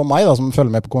fall det som slår meg, da, som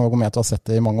følger med på Komet og har sett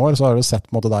det i mange år, så har du sett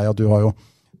på en måte deg at du har jo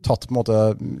tatt på en måte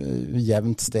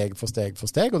jevnt steg for steg,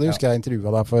 og det husker jeg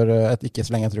intervjuet deg for ikke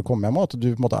så lenge etter du kom hjem, at du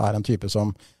på en måte er en type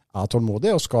som er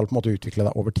tålmodig og skal på en måte utvikle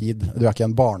deg over tid. Du er ikke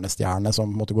en barnestjerne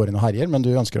som på en måte går inn og herjer, men du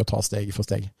ønsker å ta steg for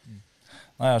steg.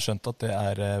 Nei, jeg har skjønt at det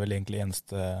er vel egentlig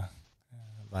eneste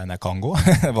veien jeg kan gå.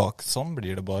 Sånn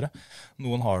blir det bare.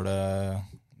 Noen har det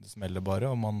smeller bare,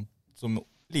 og som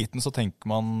liten så tenker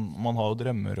man har jo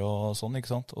drømmer og sånn,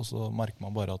 ikke sant? Og så merker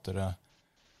man bare at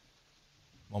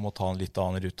man må ta en litt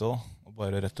annen rute da, og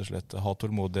bare rett og slett ha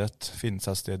tålmodighet, finne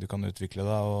seg et sted du kan utvikle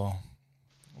deg, og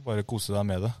bare kose deg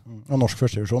med det. Og norsk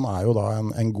førstedivisjon er jo da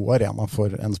en god arena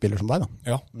for en spiller som deg da.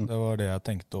 Ja, det var det jeg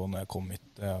tenkte også når jeg kom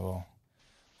hit, og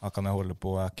her kan jeg holde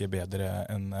på, jeg er ikke bedre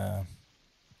enn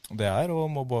det og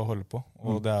må bare holde på,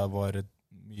 og det var et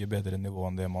mye bedre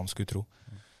nivå enn det man skulle tro.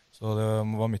 Så det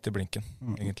var midt i blinken,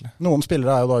 egentlig. Noen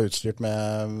spillere er jo da utstyrt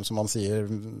med, som man sier,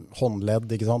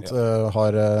 håndledd, ikke sant?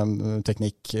 Har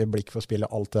teknikk, blikk for å spille,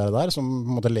 alt det der, som på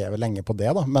en måte lever lenge på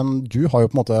det da. Men du har jo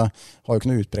på en måte, har jo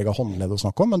ikke noe utpreget håndledd å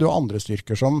snakke om, men du har andre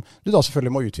styrker som du da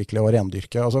selvfølgelig må utvikle og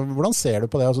rendyrke. Altså, hvordan ser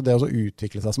du på det, altså det å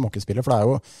utvikle seg som hockeyspiller? For det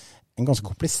er jo en ganske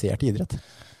komplisert idrett.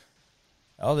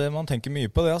 Ja, man tenker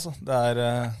mye på det, altså. Det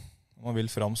når man vil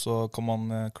frem, så kan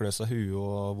man klø seg huet,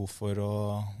 og hvorfor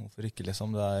ikke,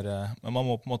 liksom. Men man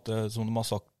må på en måte, som de har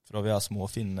sagt fra vi er små,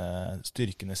 finne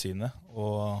styrkene sine,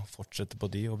 og fortsette på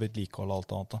de, og vedlikeholde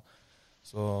alt annet. Da.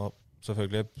 Så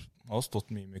selvfølgelig har det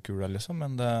stått mye med kula, liksom,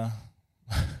 men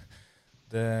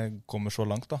det kommer så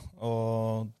langt, da.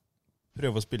 Og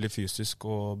prøve å spille fysisk,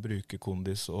 og bruke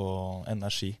kondis og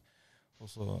energi.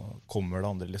 Og så kommer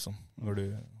det andre, liksom. Når du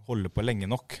holder på lenge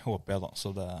nok, håper jeg da,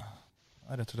 så det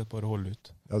rett og slett bare å holde ut.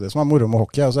 Ja, det som er moro med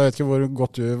hockey, altså, jeg vet ikke hvor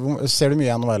godt ser du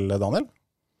mye NHL, Daniel?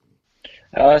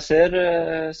 Ja, jeg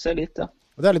ser litt, ja.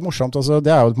 Det er litt morsomt, altså,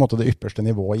 det er jo på en måte det ypperste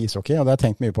nivået i ishockey, og det har jeg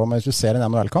tenkt mye på, men hvis du ser en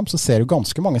NHL-kamp, så ser du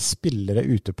ganske mange spillere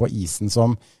ute på isen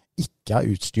som ikke er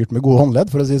utstyrt med gode håndledd,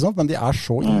 for å si sånn, men de er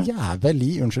så jævlig,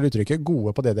 unnskyld uttrykket,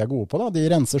 gode på det de er gode på. Da. De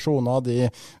renser zona, de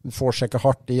får sjekke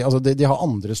hardt, de har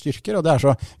andre styrker, og det er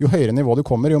så, jo høyere nivå du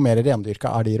kommer, jo mer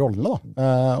rendyrka er de rollene. Da.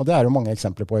 Og det er jo mange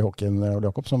eksempler på i hockeyen,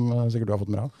 Jakob, som sikkert du har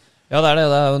fått med deg. Ja, det er det.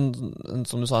 Det er jo,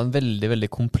 som du sa, en veldig, veldig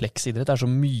kompleks idrett. Det er så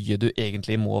mye du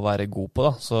egentlig må være god på,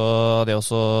 da. Så det å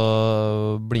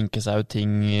blinke seg ut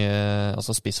ting,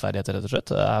 altså spissferdigheter rett og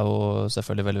slett, det er jo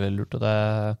selvfølgelig veldig, veldig lurt. Og det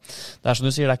er som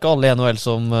du sier, det er ikke alle i NHL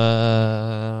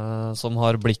som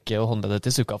har blikket og håndleddet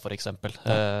til Sukka, for eksempel.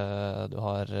 Du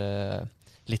har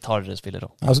litt hardere spillere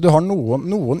også. Altså, du har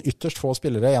noen ytterst få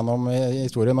spillere gjennom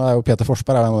historien, og jo Peter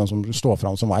Forsberg er en av dem som står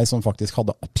fram som meg, som faktisk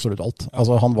hadde absolutt alt.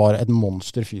 Altså, han var et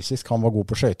monster fysisk, han var god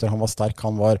på skøyter, han var sterk,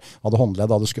 han hadde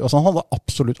håndledd, altså, han hadde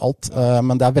absolutt alt,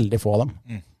 men det er veldig få av dem.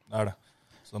 Det er det.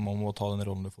 Så man må ta den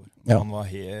rollen du får. Ja. Han var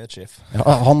helt sjef. Ja,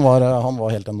 han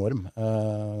var helt enorm.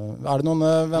 Er det noen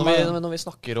Når vi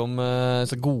snakker om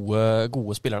så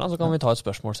gode spillerne, så kan vi ta et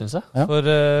spørsmål, synes jeg. Ja. For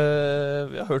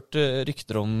vi har hørt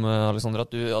rykter om, Alexander,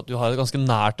 at du har et ganske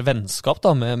nært vennskap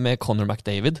da, med Conor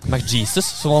McDavid. McJesus,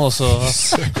 som han også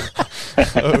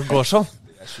går som.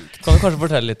 Kan du kanskje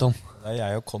fortelle litt om? Det er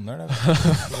jeg og Conor, det.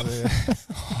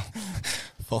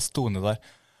 Fast tone der.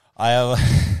 Nei,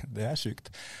 det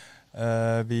sjukt.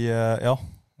 Vi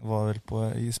var vel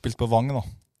spilt på Vang nå.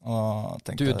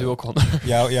 Du og Conor?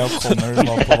 Jeg og Conor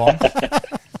var på Vang.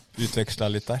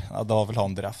 Utvekslet litt der. Ja, da var vel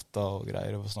han drafta og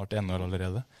greier, og snart NHL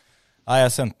allerede. Nei,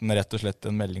 jeg sendte den rett og slett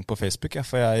en melding på Facebook,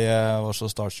 for jeg var så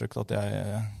starstruck at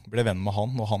jeg ble venn med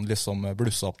han, og han liksom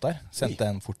blussa opp der. Sendte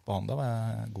jeg en fort på han, da var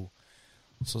jeg god.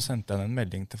 Så sendte jeg en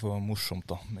melding til for morsomt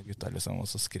da, med gutta liksom, og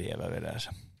så skrev jeg vel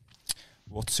der.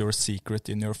 What's your secret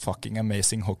in your fucking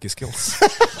amazing hockey skills?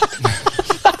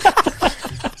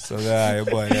 Så det jo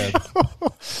bare...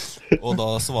 Og da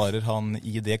svarer han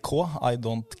IDK, I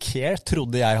don't care,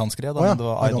 trodde jeg han skrev, da, men det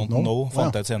var I don't know,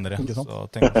 fant jeg ut senere. Så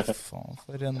tenkte jeg, faen,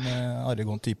 for en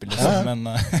argon type liksom, men...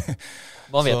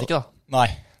 Man vet ikke da. Nei,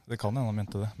 det kan han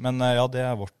mente det. Men ja, det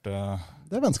vårt...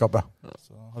 Det vennskapet.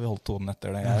 Så har vi holdt tonen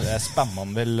etter det. Jeg spammet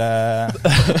han vel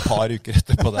et par uker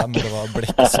etterpå det, men det ble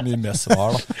ikke så mye mer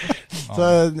svar da. Ja. Så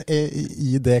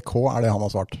IDK det han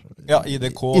har svart? Ja,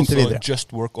 IDK, så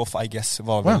just work off, I guess,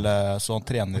 var vel sånn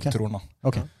trenertroen da.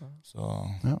 Okay. Så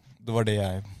det var det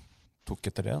jeg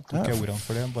tok etter det. Tok jeg ordene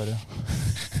for det, bare...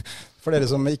 For dere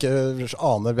som ikke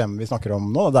aner hvem vi snakker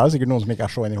om nå, det jo sikkert noen som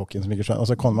ikke så inn i hockeyen som ikke skjønner.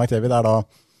 Altså Conor McDavid da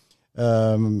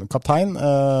kaptein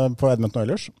på Edmonton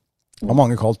Oilers. Har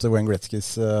mange kalt Wayne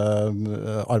Gretzkys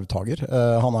arvtager.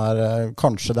 Han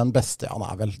kanskje den beste, han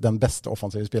vel den beste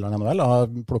offensive spilleren i NHL. Han har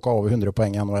plukket over 100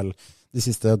 poeng i NHL de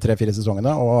siste 3-4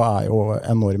 sesongene, og jo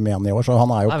enorm igjen i år. Så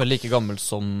han jo... Han vel like gammel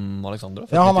som Alexander?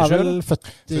 Ja, han vel født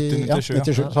i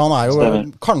 97. Så han jo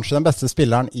kanskje den beste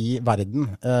spilleren i verden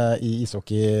i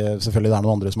ishockey. Selvfølgelig det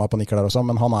noen andre som på nikker der også,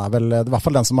 men han vel i hvert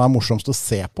fall den som morsomst å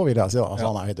se på, vil jeg si. Altså,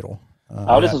 han helt rå. Det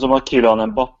jo liksom som at Kylian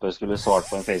Mbappé skulle svart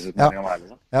på en Facebook-melding om her,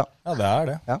 liksom. Ja, det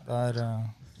det. Ja.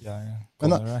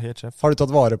 Jeg helt sjef. Har du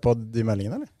tatt vare på de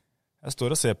meldingene, eller? Jeg står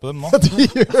og ser på dem nå, så jeg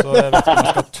vet ikke om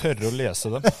jeg skal tørre å lese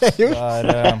dem.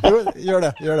 Gjør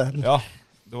det. Ja,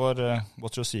 det var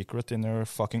What's your secret in your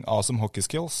fucking awesome hockey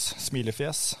skills?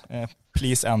 Smilefjes.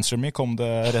 Please answer me, kom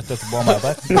det rett etterpå av meg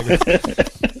der.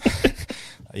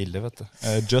 Det ille, vet du.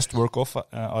 Just work off,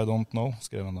 I don't know,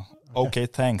 skrev han da. Okay,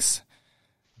 thanks.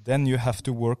 Then you have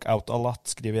to work out a lot,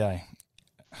 skriver jeg.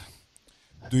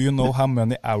 Do you know how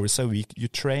many hours a week you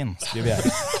train, skriver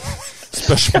jeg.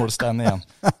 Spørsmålstegn igjen.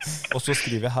 Og så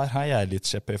skriver jeg her jeg litt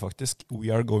kjeppøy faktisk. We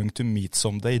are going to meet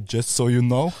someday, just so you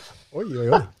know.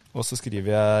 Oi. Og så skriver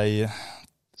jeg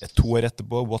 2 år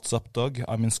etterpå, what's up dog,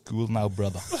 I'm in school now,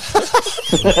 brother.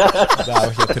 Det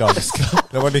jo helt tragisk.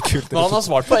 Det var litt kult. Men han har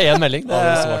svart på en melding.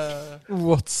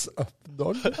 What's up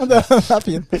dog? Den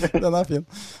fin.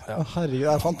 Ja. Herregud,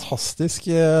 det fantastisk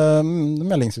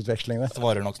meldingsutveksling det.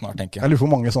 Svarer nok snart, tenker jeg. Jeg lurer på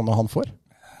hvor mange sånne han får.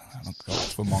 Det nok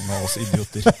alt for mange av oss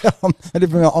idioter. Jeg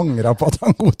lurer på om jeg angret på at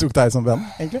han godtok deg som venn,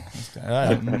 egentlig.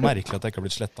 Merkelig at jeg ikke har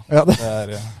blitt slett da. Ja,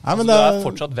 Nei, men du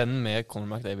fortsatt venn med Conor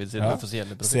McDavid sin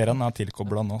offisielle profil. Serien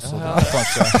tilkoblet nå, så det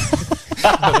kanskje...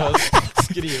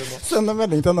 Skrive nå. Send en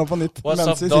melding til nå på nytt. What's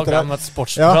up, dog? I'm at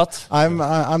Sportsprat.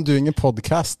 I'm doing a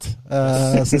podcast.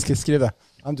 Så skriv det.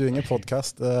 I'm doing a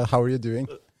podcast. How are you doing?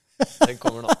 Den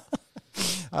kommer nå.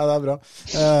 Ja, det bra.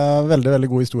 Veldig, veldig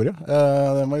god historie.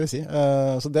 Det må jeg si.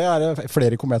 Så det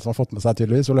flere i Komet som har fått med seg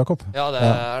tydeligvis, Ole Jakob. Ja, det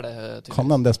det tydeligvis.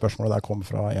 Kan det spørsmålet der komme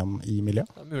fra en i miljøet?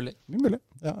 Det mulig. Mulig.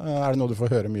 Ja, det noe du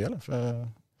får høre mye, eller?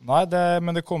 Nei,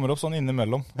 men det kommer opp sånn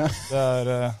innimellom.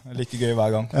 Det like gøy hver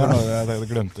gang. Jeg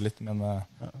glemte litt, men...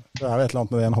 Det jo et eller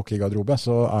annet med det i en hockeygarderobe,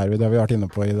 så vi det vi har vært inne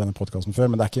på i denne podcasten før,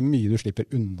 men det ikke mye du slipper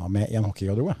unna med i en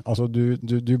hockeygarderobe. Altså, du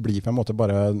blir på en måte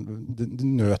bare... Du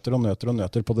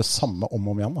nøter på det samme om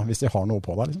og om igjen, da, hvis de har noe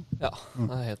på deg, liksom. Ja,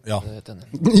 jeg helt enig.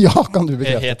 Ja, kan du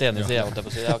bekrefte? Helt enig, sier jeg.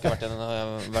 Jeg har ikke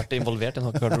vært involvert i en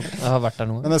hockeygarderobe. Jeg har vært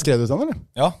der nå. Men jeg skrev det ut den, eller?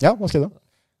 Ja, hva skrev du?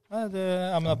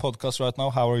 I'm in a podcast right now.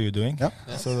 How are you doing? Ja.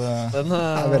 Så den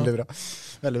veldig bra.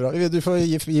 Veldig bra. Du får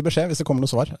gi beskjed hvis det kommer noe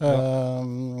svar.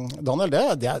 Daniel,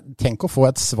 tenk å få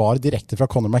et svar direkte fra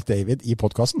Conor McDavid i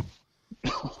podcasten.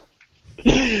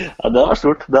 Ja, det var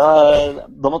stort. Da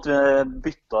måtte vi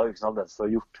bytte av Ukens Aldenser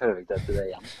og gjort Høvik til det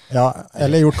igjen. Ja,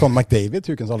 eller gjort Conor McDavid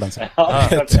til Ukens Aldenser.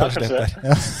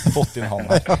 Ja, fått inn han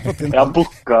her. Jeg har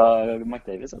booket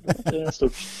McDavid, så det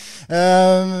stort.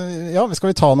 Ja,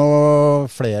 skal vi ta noen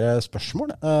flere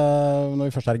spørsmål når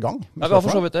vi først i gang? Ja, vi har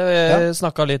for så vidt. Vi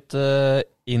snakket litt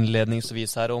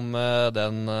innledningsvis her om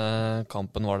den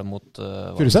kampen var det mot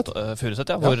Furuset?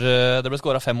 Furuset, ja. Hvor det ble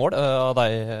skåret 5 mål av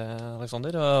deg,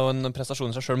 Alexander, og en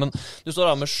prestasjon i seg selv. Men du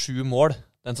står da med 7 mål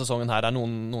den sesongen her. Det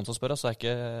noen som spør, så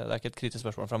det er ikke et kritisk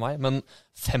spørsmål fra meg. Men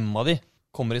 5 av de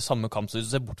kommer i samme kamp, så hvis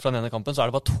du ser bort fra den ene kampen, så er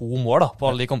det bare 2 mål da, på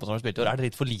alle de kampene som har spilt i år. Er det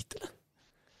litt for lite, eller?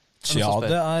 Ja,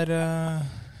 det er,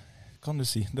 kan du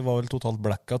si. Det var vel totalt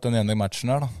blackout den ene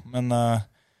matchen her da. Men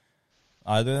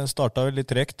nei, det startet vel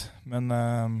litt tregt, men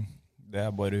det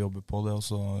er bare å jobbe på det, og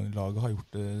så laget har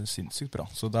gjort det sinnssykt bra.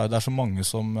 Så det er så mange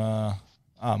som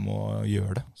er med å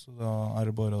gjøre det, så da er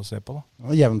det bare å se på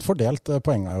da. Jevnt fordelt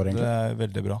poenget i år, egentlig. Det er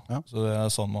veldig bra, ja. Så det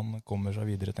er sånn man kommer seg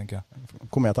videre, tenker jeg.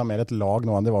 Komet er mer et lag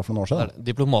nå enn de var for noen år siden.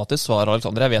 Diplomatisk svar,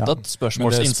 Alexander. Jeg vet at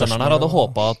spørsmålsinnsenderen her hadde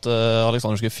håpet at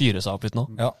Alexander skulle fyre seg opp litt nå.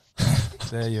 Ja,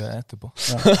 det gjør jeg etterpå.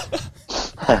 Ja.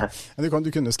 Du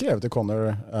kunne skrevet til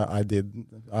Connor I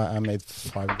made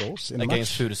 5 goals in the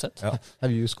match. Furuset. Ja.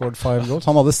 Have you scored 5 goals?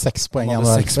 Han hadde 6 poeng. Han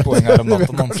hadde 6 poeng her om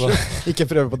natten. Ikke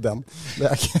prøve på den. Det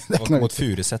er ikke mot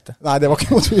Furuset. Nei, det var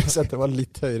ikke mot Furuset. Det var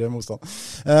litt høyere motstand.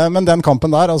 Men den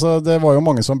kampen der, altså, det var jo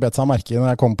mange som bet seg merke i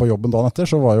når jeg kom på jobben dagen etter,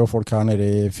 så var jo folk her nede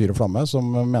i fyr og flamme som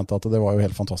mente at det var jo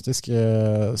helt fantastisk.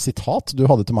 Sitat du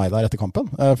hadde til meg der etter kampen.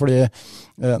 Fordi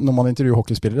når man intervjuer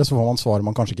hockeyspillere, så får man svar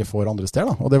man kanskje ikke får andre steder.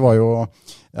 Da. Og det var jo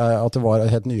at det var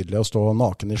helt nydelig å stå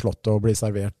naken i slottet og bli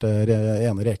servert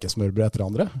ene rekesmørbrød etter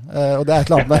andre. Og det er et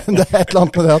eller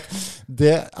annet med det at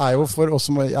det er jo for oss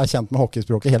som er kjent med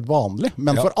hockeyspråket helt vanlig,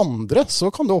 men for andre så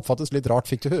kan det oppfattes litt rart.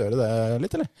 Fikk du høre det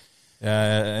litt, eller?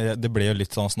 Det ble jo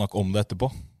litt sånn snakk om det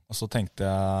etterpå, og så tenkte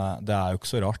jeg, det er jo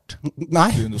ikke så rart. Nei.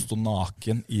 Du stå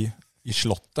naken i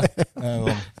slottet og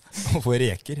få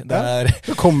reker.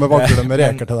 Det kommer vaglene med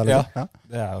reker til deg. Liksom. Ja,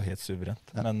 det er jo helt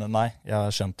suverent. Men nei, jeg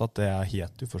har skjønt at det er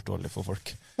helt uforståelig for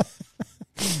folk.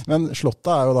 Men slottet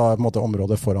er jo da på en måte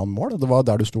området foran mål. Det var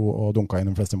der du sto og dunka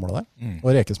inn de fleste målene der.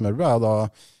 Og rekesmørbrød er jo da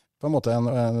på en måte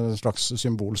en slags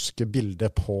symbolsk bilde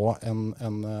på en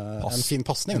fin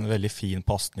passning. En veldig fin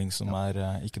passning som er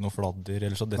ikke noe fladder,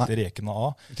 eller så dette rekene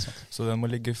av. Så den må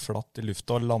ligge flatt i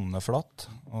lufta og lande flatt.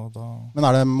 Og da... Men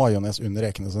er det majones under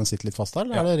rekene som sitter litt fast der,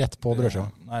 eller er det rett på brødskiva?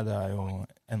 Nei, det er jo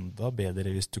enda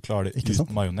bedre hvis du klarer det uten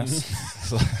majones.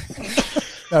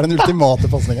 Det er den ultimate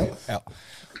passningen. Ja.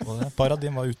 Og det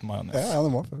paradigm var uten majones. Ja, det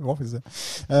var faktisk det.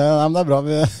 Nei, men det er bra.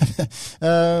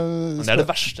 Men det er det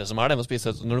verste som er det med å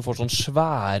spise når du får sånn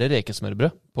svære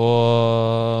rekesmørbrød på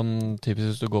typisk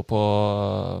hvis du går på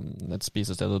et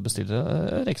spisested og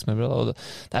bestiller rekesmørbrød.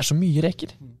 Det er så mye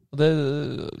reker. Og det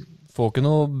får ikke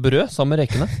noe brød sammen med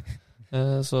rekene.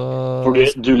 Så... For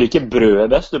du liker brødet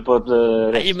best, du, på et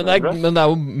rekesmørbrød? Nei, men det er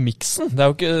jo miksen. Det er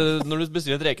jo ikke, når du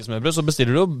bestiller et rekesmørbrød, så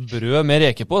bestiller du jo brød med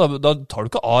reker på. Da tar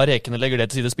du ikke av rekene, legger det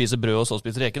til side, spiser brød og så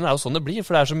spiser rekene. Det er jo sånn det blir,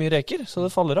 for det er så mye reker, så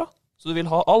det faller av. Så du vil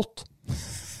ha alt.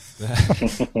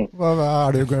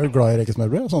 Er du glad i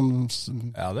rekesmørbrød? Sånn...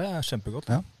 Ja, det er kjempegodt.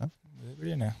 Ja. Det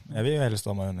blir ned. Jeg vil jo helst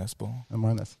ha majones på.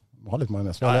 Majones. Ha litt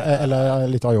majones, eller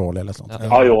litt aioli eller sånt. Ja.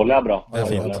 Aioli er bra. Det er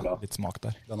fint, litt smak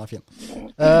der. Den er fin.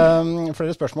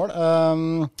 Flere spørsmål.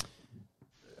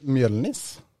 Mjølnis.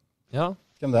 Ja.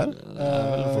 Hvem det er?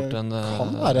 Kan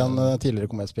være en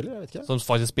tidligere Komet-spiller, jeg vet ikke. Som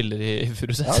faktisk spiller i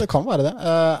Furuset. Ja, det kan være det.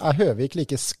 Er Høvik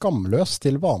like skamløs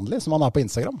til vanlig som han er på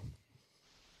Instagram?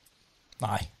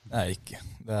 Nei, det er ikke.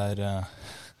 Det er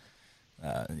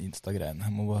Instagram.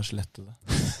 Jeg må bare slette det.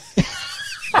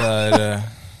 Det er...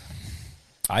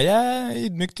 Nei, jeg er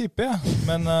ydmyk type, ja.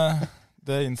 Men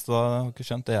det Insta har ikke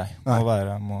skjønt det jeg.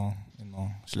 Jeg må inn og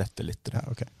slette litt. Ja,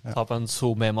 okay, ja. Ta på en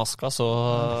Zoom-maska, så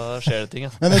skjer det ting.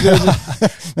 Ja.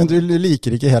 Men du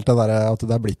liker ikke helt det der at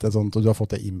det er blitt et sånt, og du har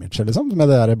fått det image liksom,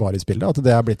 med det der barisbildet, at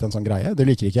det er blitt en sånn greie? Du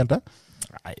liker ikke helt det?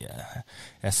 Nei,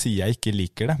 jeg sier jeg ikke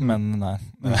liker det, men nei.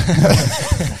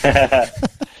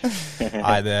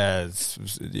 Nei, det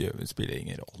spiller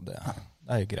ingen rolle, det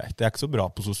er jo greit. Det er ikke så bra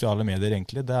på sosiale medier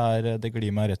egentlig, det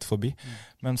glir meg rett forbi.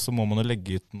 Men så må man jo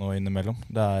legge ut noe innimellom.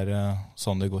 Det er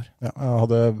sånn det går. Ja,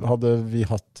 hadde vi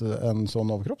hatt en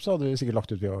sånn overkropp, så hadde vi sikkert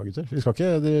lagt ut vi gutter. Vi skal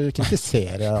ikke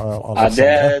kritisere alle. Nei,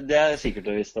 det er sikkert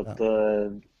å visst at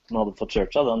den hadde fått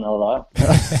kjørt seg, den da, ja.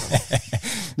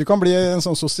 Du kan bli en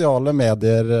sånn sosiale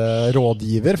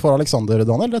medier-rådgiver for Alexander,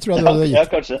 Daniel. Det tror jeg du hadde gitt. Ja,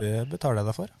 kanskje. Det betaler jeg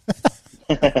deg for.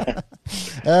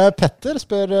 Petter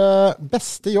spør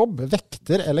beste jobb,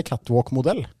 vekter eller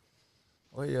catwalk-modell?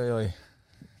 Oi.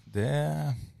 Det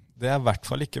er i hvert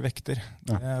fall ikke vekter.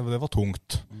 Det var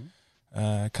tungt.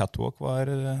 Catwalk var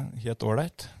helt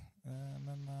ålreit,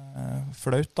 men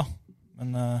flaut da.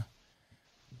 Men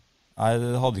jeg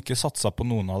hadde ikke satset på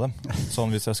noen av dem,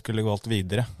 sånn hvis jeg skulle gå alt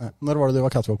videre. Når var det du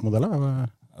var catwalk-modell?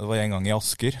 Det var en gang i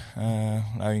Asker.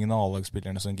 Det er jo ingen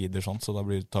A-lagsspillerne som gidder sånt, så da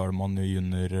tar man jo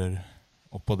juniorer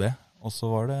opp på det. Og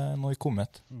så var det noe i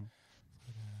Komet.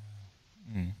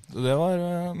 Så det var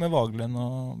med Vaglen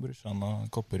og Brusjan og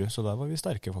Kopperud, så der var vi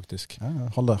sterke faktisk. Ja,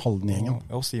 Halden-gjengen.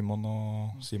 Ja, og Simon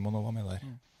var med der.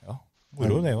 Ja,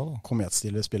 moro det også da.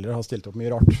 Kometstille spillere har stilt opp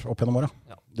mye rart opp gjennom året.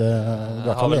 Ja. Det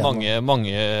har vel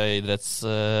mange idretts,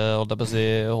 holdt jeg på å si,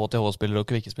 HTH-spillere og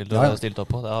kvikkespillere har stilt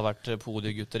opp på. Det har vært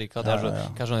podiegutter, ikke at det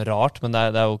er sånn rart, men det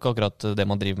er jo ikke akkurat det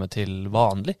man driver med til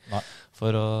vanlig. Nei.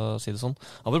 For å si det sånn.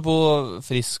 Apropos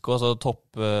Frisk og altså,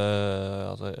 topp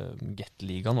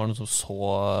Get-ligaen, var det noen som så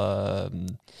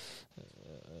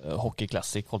Hockey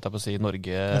Classic, holdt jeg på å si,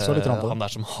 Norge, han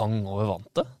der som hang over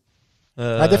vantet?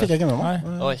 Nei, det fikk jeg ikke med meg.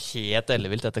 Det var helt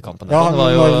ellevilt etter kampen. Ja,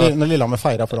 når Lillehammer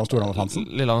feiret foran Storhamar-fansen.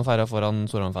 Lillehammer feiret foran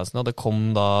Storhamar-fansen, og det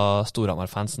kom da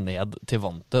Storhamar-fans ned til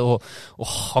vantet, og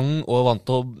hang over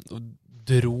vantet, og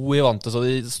dro i vantet, så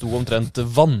de sto omtrent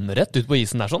vannrett ut på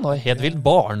isen der sånn. Det var helt vilt.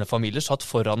 Barnefamilier satt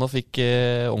foran og fikk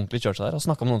ordentlig kjørt seg der, og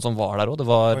snakket med noen som var der også.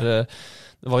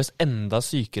 Det var visst enda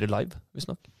sykere live,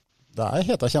 visst nok. Det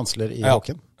er heta kjensler i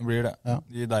hockeyen. Ja, det blir det. Ja.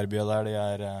 De derbyene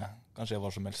der, de kan skje hva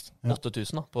som helst.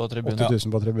 8000 da, på tribunen.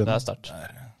 8000 på tribunen. Det er sterkt.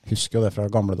 Husker jo det fra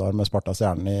gamle dager med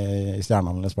Sparta-stjernen i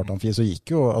Stjernan eller Sparta-Amfi, så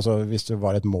gikk jo, altså hvis det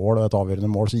var et mål, et avgjørende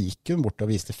mål, så gikk hun bort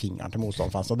og viste fingeren til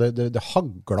motstandfansen. Det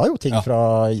hagla jo ting fra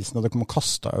isen, og man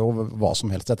kastet jo hva som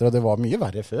helst etter, og det var mye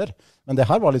verre før. Men det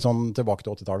her var litt sånn tilbake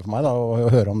til 80-tallet for meg da, å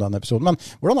høre om den episoden. Men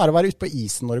hvordan er det å være ute på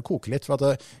isen når det koker litt? For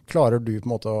at, klarer du på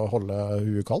en måte å holde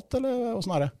huet kaldt, eller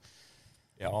hvordan er det?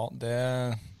 Ja,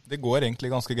 det går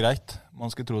egentlig ganske greit. Man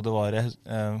skulle tro det var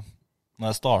når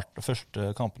jeg startet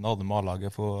første kampen jeg hadde med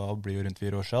A-laget for å bli rundt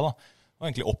 4 år siden, da, det var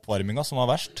egentlig oppvarminga som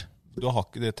var verst. Du har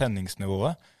ikke det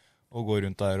tenningsnivået og går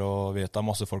rundt der og vet det er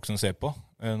masse folk som ser på.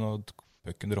 Når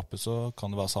pucken dropper så kan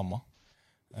det være samme.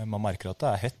 Man merker at det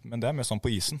er hett, men det er mer sånn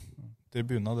på isen.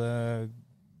 Tribunen,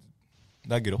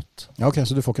 det er grått. Ja, ok,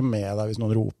 så du får ikke med deg hvis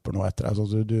noen roper noe etter deg,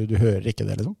 så du hører ikke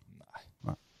det liksom?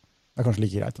 Det er kanskje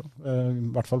like greit, da.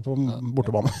 I hvert fall på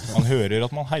bortebane. Man hører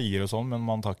at man heier og sånn, men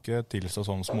man tar ikke til seg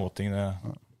sånne småting.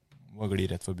 Det må gli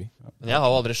rett forbi. Men jeg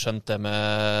har jo aldri skjønt det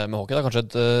med hockey. Det er kanskje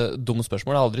et dumt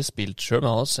spørsmål. Jeg har aldri spilt selv,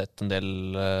 men jeg har sett en del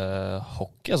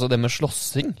hockey. Altså det med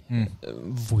slåssing.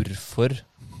 Hvorfor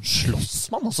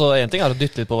slåss man? Altså en ting er å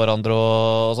dytte litt på hverandre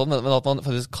og sånn, men at man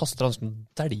faktisk kaster hansken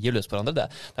dælje løs på hverandre, det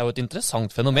er jo et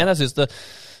interessant fenomen. Jeg synes det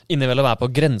innimellom er på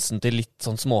grensen til litt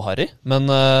sånn småharry, men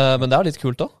det er litt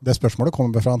kult da. Det spørsmålet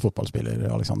kommer fra en fotballspiller,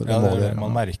 Alexander. Ja,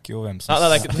 man merker jo hvem som Nei,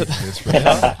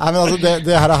 men altså,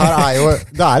 det her er jo,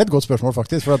 det er et godt spørsmål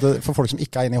faktisk, for folk som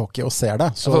ikke er inne i hockey og ser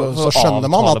det, så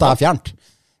skjønner man at det er fjernt.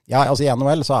 Ja, altså i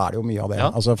NHL så er det jo mye av det. Ja.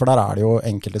 Altså, for der er det jo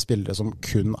enkelte spillere som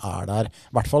kun er der,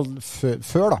 i hvert fall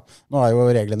før da. Nå er jo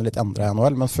reglene litt endret i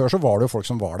NHL, men før så var det jo folk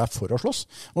som var der for å slåss.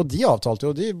 Og de avtalte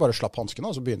jo, de bare slapp hanskene,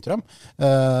 og så begynte de.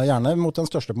 Gjerne mot den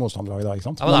største motstanderlaget da, ikke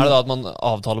sant? Ja, men er det da at man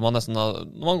avtaler man nesten,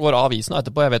 når man går av isen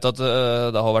etterpå, jeg vet at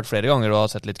det har vært flere ganger og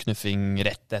har sett litt knuffing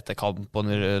rett etter kamp,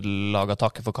 og laget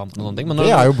takke for kampen og sånne ting. Men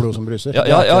det er jo blod som bruser.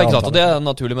 Ja, ikke sant, og det er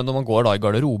naturlig, men når man går da i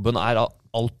garderoben, er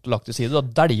alt lagt til side,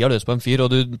 da dæljer løs på en fyr,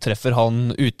 og du treffer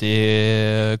han ute i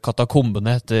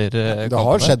katakombene etter kampene. Det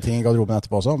har skjedd ting i garderoben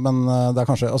etterpå også, men det er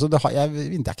kanskje, altså det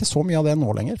er ikke så mye av det nå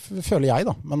lenger, føler jeg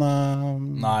da. Men,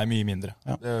 nei, mye mindre.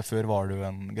 Ja. Før var det jo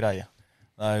en greie.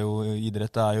 Det er jo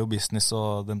idrett, det er jo business,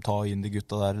 og de tar inn de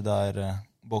gutta der, det er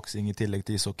boksing i tillegg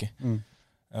til ishockey.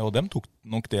 Og de tok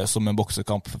nok det som en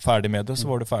boksekamp. Ferdig med det,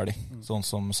 så var det ferdig.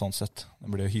 Sånn sett.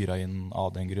 De ble hyret inn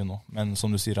av den grunn nå. Men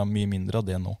som du sier, mye mindre av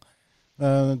det nå.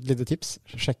 Et lite tips,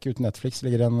 sjekk ut Netflix,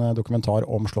 ligger en dokumentar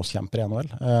om slåsskjemper i NHL,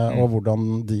 og hvordan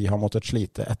de har måttet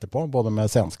slite etterpå, både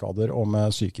med senskader og med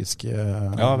psykisk...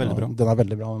 ja, veldig bra. Den er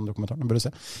veldig bra, den dokumentaren, den bør du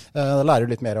se. Da lærer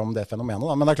du litt mer om det fenomenet,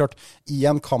 da. Men det er klart, i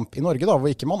en kamp i Norge, da,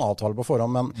 hvor ikke man avtaler på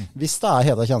forhånd, men hvis det er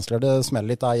heta kjensler, det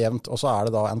smeller litt, det er jevnt, og så er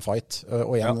det da en fight,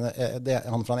 og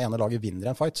han fra den ene laget vinner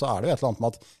en fight, så er det jo et eller annet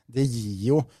med at det gir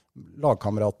jo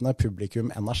lagkameratene, publikum,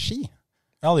 energi.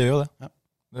 Ja, det gjør jo det. Ja.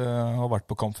 Det har vært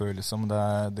på kamp før, liksom.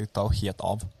 Det tar jo helt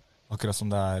av. Akkurat som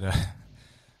det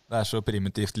er så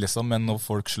primitivt, liksom. Men når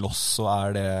folk slåss, så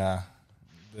er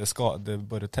det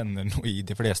bare tenner noe i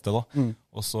de fleste, da.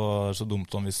 Og så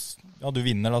dumt om hvis du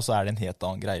vinner, da, så er det en helt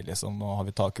annen greie, liksom. Nå har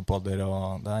vi taket på dere,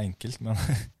 og det er enkelt, men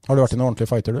Har du vært i noen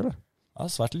ordentlige fighter, du, eller? Ja,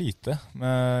 svært lite,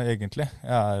 men egentlig.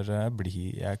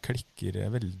 Jeg klikker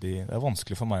veldig. Det er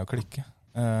vanskelig for meg å klikke.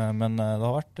 Men det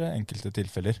har vært enkelte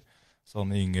tilfeller.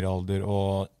 Sånn i yngre alder,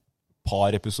 og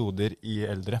par episoder i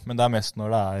eldre. Men det er mest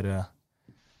når det er,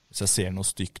 hvis jeg ser noe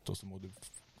stygt, og så må du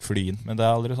fly inn. Men det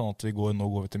er aldri sånn at nå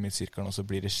går vi til midtsirkelen, og så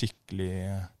blir det skikkelig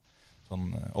sånn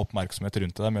oppmerksomhet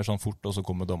rundt det. Det mer sånn fort, og så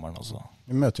kommer dommeren også.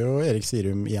 Vi møter jo Erik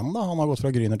Sirum igjen da. Han har gått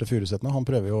fra Gryner til Furuset nå. Han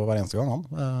prøver jo hver eneste gang, han.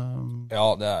 Ja,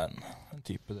 det en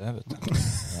type det, vet du.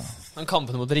 Ja. Men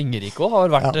kampene mot Ringerike også har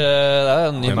vel vært, det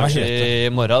en ny match i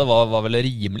morgen. Det var vel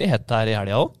rimelig hett her i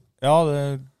helga også? Ja, det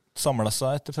samlet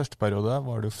seg etter første periode,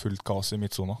 var det jo fullt kaos i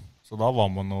midtzona. Så da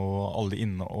var man jo alle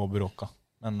inne og bråka.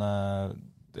 Men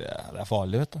det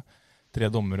farlig, vet du. 3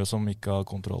 dommere som ikke har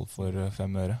kontroll for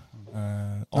 5 øre.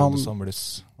 Alle samles.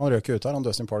 Han røk ut her, han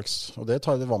Dustin Parks. Og det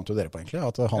vant jo dere på egentlig,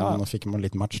 at han fikk med en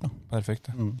liten match da.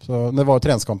 Perfekt. Så det var jo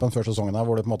treningskampen før sesongen her,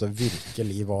 hvor det på en måte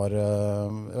virkelig var,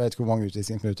 jeg vet ikke hvor mange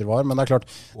utvisningsminutter var, men det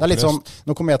klart, det litt sånn,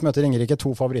 når Komet møter Ringerike,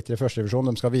 2 favoritter i første divisjon,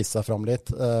 de skal vise seg frem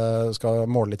litt, skal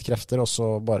måle litt krefter, og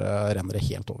så bare renner det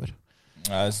helt over.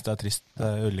 Jeg synes det trist,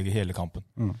 det ødelegger hele kampen.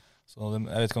 Så jeg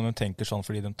vet ikke om de tenker sånn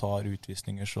fordi de tar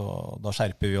utvisninger, så da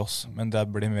skjerper vi oss. Men det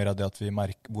blir mer av det at vi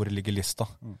merker hvor ligger lista.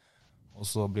 Og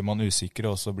så blir man usikker,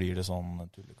 og så blir det sånn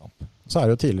tullekamp. Så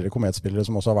det jo tidligere kometspillere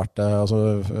som også har vært,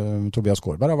 Tobias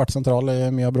Kårberg har vært sentral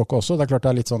i mye av bråket også. Det klart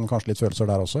det litt sånn, kanskje litt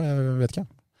følelser der også, jeg vet ikke.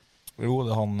 Jo,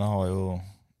 han har jo,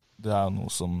 det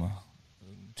noe som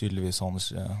tydeligvis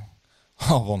hans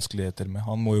har vanskeligheter med.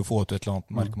 Han må jo få til et eller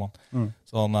annet, merker man.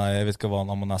 Så han jeg vet ikke hva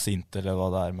om han sint eller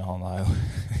hva det men han jo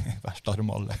verst av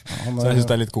dem alle. Så jeg synes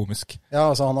det litt komisk. Ja,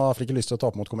 altså han har ikke lyst til å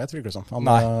tape mot Komet, virker det som.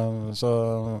 Nei. Så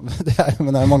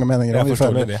men det mange meninger. Jeg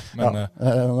forstår det. Men,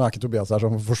 nå ikke Tobias der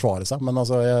som forsvarer seg, men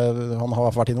altså, han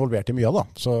har vært involvert i mye av det,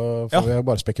 så får vi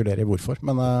bare spekulere i hvorfor.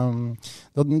 Men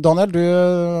Daniel, du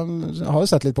har jo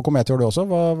sett litt på Komet i år du også.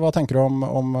 Hva tenker du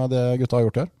om det gutta har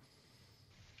gjort her?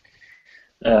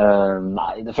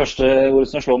 Nei, det første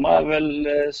ordet som slår meg vel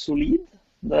solid.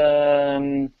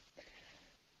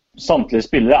 Samtlige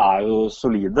spillere jo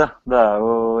solide.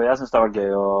 Jeg synes det har vært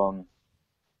gøy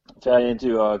for jeg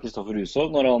intervjuet Kristoffer Rusov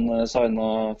når han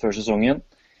signet før sesongen.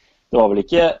 Det var vel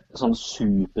ikke sånn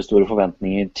superstore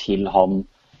forventninger til han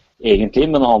egentlig,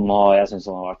 men jeg synes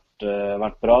han har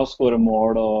vært bra, skårer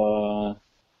mål og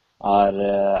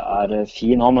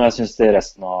fin han, og jeg synes det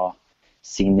resten av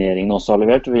signeringen også har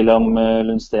levert. William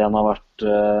Lundsten har vært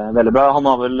veldig bra. Han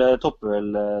har topper vel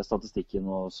statistikken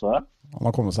også. Han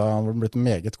har blitt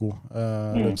meget god,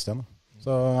 Lundsten. Så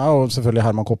jo selvfølgelig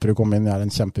Herman Kopperud kom inn, en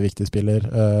kjempeviktig spiller.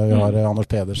 Vi har Anders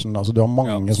Pedersen, altså du har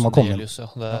mange som har kommet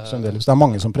inn. Det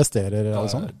mange som presterer.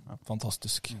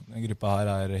 Fantastisk. Den gruppa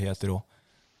her helt rå.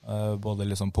 Både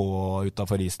liksom på og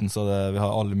utenfor isen, så vi har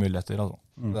alle muligheter. Altså.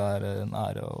 Det en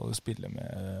ære å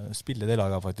spille det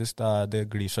laget faktisk. Det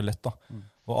glir så lett da.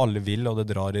 Og alle vil, og det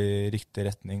drar i riktig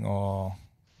retning, og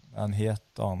det en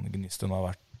helt annen gnist enn det har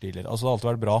vært tidligere. Altså det har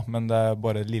alltid vært bra, men det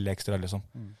bare et lille ekstra liksom.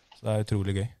 Så det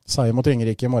utrolig gøy. Seier mot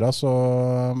Ringerike i morgen, så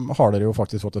har dere jo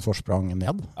faktisk fått et forsprang ned.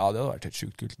 Ja, det hadde vært helt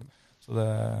sjukt kult. Så det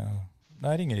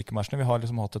Ringerike-matchene. Vi har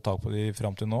liksom hatt et tak på de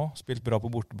frem til nå. Spilt bra på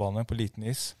bortebane, på liten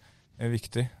is. Det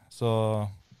viktig, så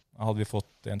hadde vi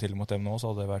fått en til mot dem nå, så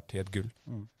hadde det vært helt gull.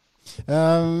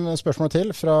 Spørsmål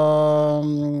til fra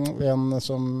en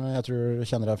som jeg tror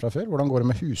kjenner deg fra før. Hvordan går det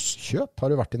med huskjøp? Har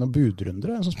du vært i noen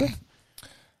budrunder, en som spør?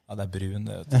 Ja, det brun,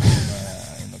 det vet du.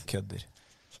 Noen kødder.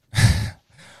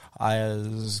 Nei,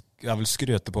 jeg vil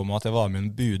skrøte på meg at jeg var med i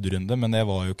en budrunde, men jeg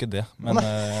var jo ikke det. Men...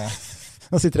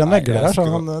 Nå sitter en megler her, så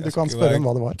du kan spørre om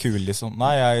hva det var. Kul, liksom.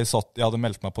 Nei, jeg hadde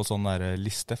meldt meg på sånn der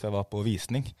liste, for jeg var på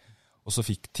visning. Og så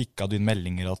tikka du inn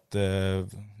meldinger at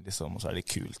liksom, så det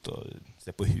kult å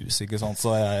se på hus, ikke sant?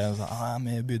 Så jeg sa,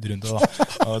 med i budrunde da.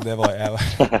 Og det var jeg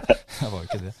var jo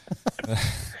ikke det.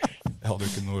 Jeg hadde jo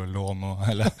ikke noe lån,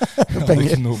 eller jeg hadde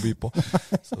ikke noe å by på.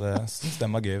 Så det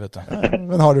stemmer gøy, vet du.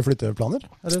 Men har du flytteplaner,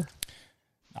 eller?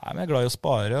 Nei, men jeg glad i å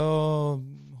spare,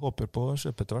 og håper på å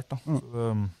kjøpe etter hvert da.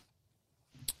 Så,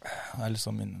 det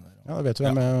liksom inne der. Ja, vet du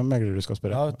hvem megler du skal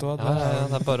spørre? Ja, vet du hva?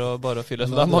 Det bare å fylle.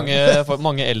 Så det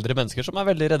mange eldre mennesker som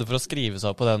veldig redde for å skrive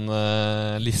seg på den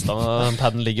lista når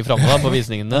padden ligger fremme på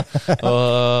visningene, og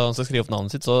han skal skrive opp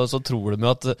navnet sitt, så tror de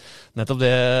jo at nettopp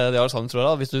det Alexander tror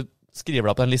da, hvis du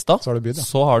skriver deg på den lista, så har du byd,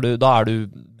 da du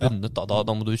bundet,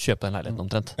 da må du kjøpe den leiligheten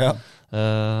omtrent. Ja.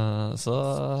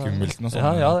 Skummelt med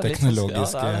sånne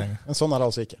teknologiske... Men sånn det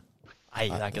altså ikke. Nei,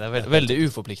 det ikke det. Veldig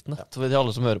uforpliktende. Til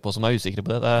alle som hører på som usikre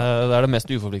på det. Det det mest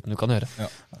uforpliktende du kan gjøre. Ja.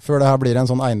 Før det her blir en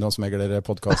sånn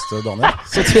eiendomsmegler-podcast, Daniel,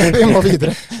 så tror jeg vi må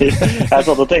videre. Jeg satt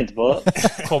og tenkte på det.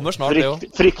 Kommer snart det jo.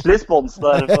 Fryktelig spons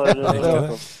der.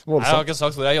 Jeg har ikke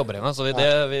sagt hvor jeg jobber hjemme, så vi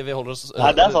holder oss...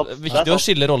 Nei, det sant. Viktig å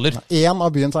skille roller. En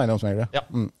av byens eiendomsmeglere. Ja.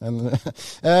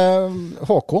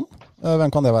 Håkon,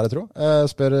 hvem kan det være, tro?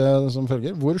 Spør som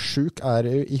følger. Hvor syk du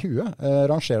i huet?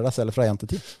 Rangerer deg selv fra 1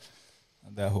 til 10.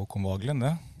 Det Håkon Vaglen,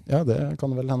 det. Ja, det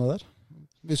kan vel hende der.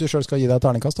 Hvis du selv skal gi deg et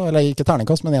terningkast da, eller ikke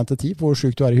terningkast, men 1-10 på hvor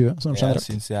syk du er i huet. Sånn jeg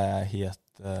synes jeg helt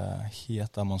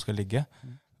der man skal ligge.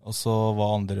 Og så hva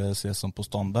andre ser som på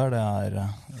standard, det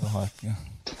har jeg ikke.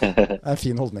 Det er en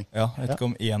fin holdning. Ja, jeg vet ikke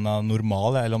om en er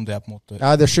normal, eller om det på en måte...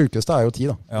 Ja, det sykeste er jo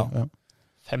 10 da. Ja.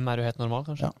 5 er jo helt normal,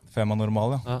 kanskje? Ja. 5 er normal,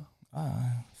 ja.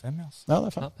 5, ja. Ja, det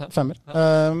er 5.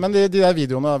 Men de der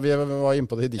videoene, vi var inne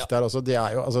på det i dikt her også, det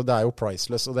er jo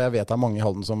priceless, og det vet jeg mange i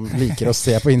Halden som liker å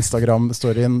se på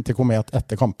Instagram-storyen til Komet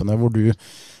etter kampene, hvor du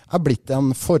er blitt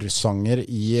en forsanger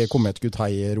i Komet Gud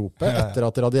Hei-ropet etter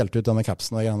at dere har delt ut denne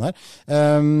capsen og greiene her.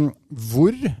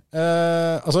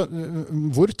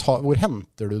 Hvor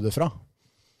henter du det fra?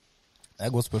 Det er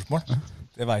et godt spørsmål.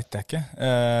 Det vet jeg ikke.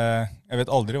 Jeg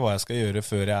vet aldri hva jeg skal gjøre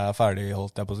før jeg er ferdig,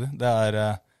 holdt jeg på å si.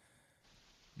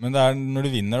 Men det er når du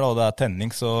vinner og det er tenning,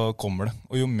 så kommer det.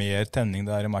 Og jo mer tenning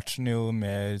det er i matchen, jo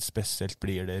mer spesielt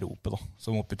blir det ropet. Da.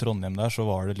 Som oppe i Trondheim der, så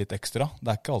var det litt ekstra.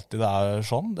 Det er ikke alltid det er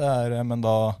sånn, men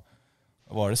da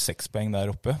var det 6 poeng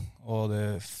der oppe, og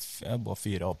jeg bare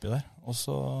fyret oppi der. Og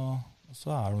så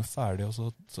er de ferdig, og så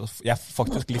jeg er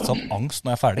faktisk litt sånn angst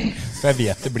når jeg er ferdig, for jeg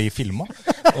vet det blir filmet,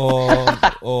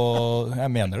 og jeg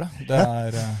mener det. Det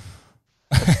er...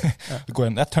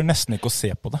 Jeg tør nesten ikke å se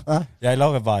på det. Jeg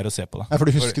lar være å se på det. For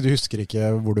du husker ikke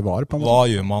hvor du var på en måte? Hva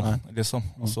gjør man, liksom?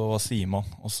 Og så hva sier man?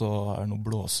 Og så er det noe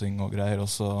blåsing og greier,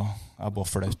 og så er det bare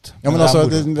flaut. Ja, men altså,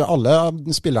 alle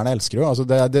spillerne elsker jo. Altså,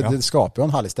 det skaper jo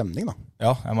en herlig stemning, da.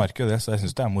 Ja, jeg merker jo det, så jeg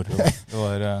synes det er moro.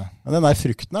 Men den der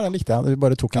frukten her, den likte jeg. Du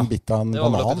bare tok en bit av en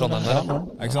banan.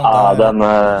 Ja, den...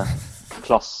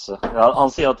 klasse. Ja,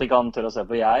 han sier at ikke han tør å se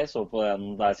på. Jeg så på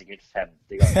den der sikkert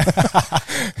 50 ganger.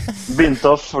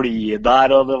 Begynte å fly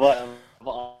der, og det var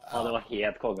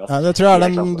helt konge. Ja, det tror jeg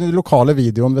er den lokale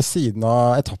videoen ved siden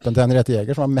av etappen til Henriette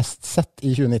Jæger som var mest sett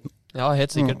i 2019. Ja,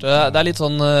 helt sikkert. Det er litt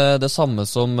sånn det samme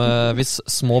som hvis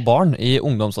små barn i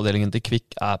ungdomsavdelingen til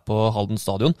Kvikk er på Halden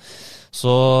stadion, så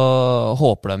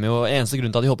håper de jo, eneste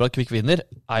grunn til at de håper at Kvikk vinner,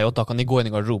 er jo at da kan de gå inn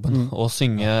i garderoben og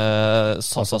synge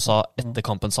sa etter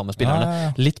kampen sammen med spillerne.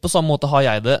 Ja. Litt på samme måte har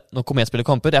jeg det når Komet spiller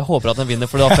kamper. Jeg håper at den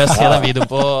vinner, for da får jeg se den videoen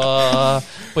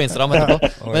på Instagram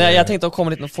etterpå. Men jeg tenkte å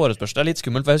komme litt med forespørsel. Det er litt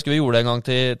skummelt, for jeg husker vi gjorde det en gang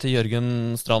til Jørgen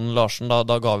Strand Larsen. Da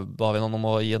ba vi noen om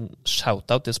å gi en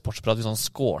shoutout til Sportsprat hvis han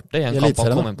skårte i en kamp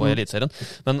han kom inn på i Elitserien.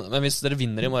 Men hvis dere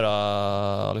vinner i morgen,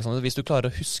 Alexander, hvis du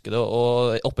klarer å huske det,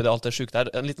 og oppi det alt det sjukt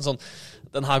der, en liten sånn,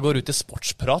 den her går ut til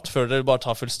Sportsprat før dere bare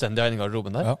tar fullstendig av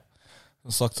garderoben der. Ja,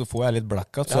 som sagt så får jeg litt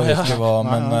blackout, så jeg vet ikke hva,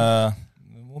 men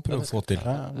må prøve å få til.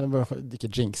 Ja, det bør ikke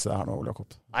jinxe det her nå, Ole Jakob.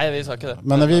 Nei, vi sa ikke det.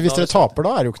 Men hvis dere taper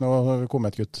da, er det jo ikke noe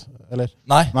Komet-gutt, eller?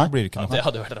 Nei, det blir ikke noe. Det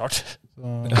hadde vært rart.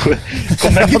 Men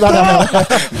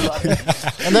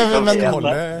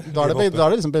da er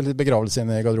det liksom begravelse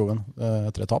inn i garderoben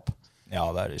etter et tap. Ja,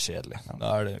 det er det kjedelig. Da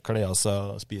er det kle av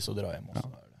seg, spise og dra hjem. Ja.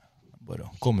 Bare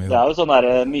komme det er jo sånn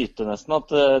der myte nesten,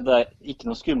 at det er ikke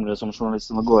noe skumlere som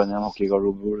journalist enn å gå inn i en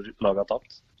hockeygarderobe hvor laget har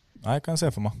tapt. Nei, jeg kan se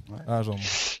for meg. Det er sånn,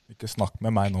 ikke snakk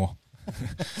med meg nå.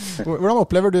 Hvordan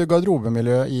opplever du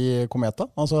garderobemiljøet i Kometa?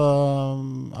 Altså,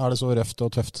 er det så røft og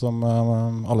tøft som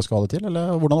alle skal ha det til,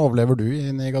 eller hvordan overlever du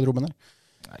inn i garderoben her?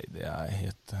 Nei, det er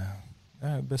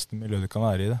det beste miljøet du kan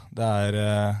være i det. Det er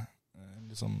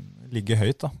liksom, ligge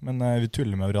høyt da, men vi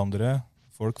tuller med hverandre,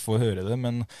 folk får høre det,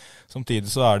 men samtidig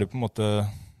så er det på en måte,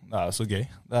 det er så gøy.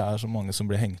 Det er så mange som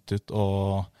blir hengt ut,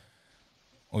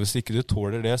 og hvis ikke du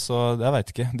tåler det, så jeg vet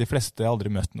ikke. De fleste har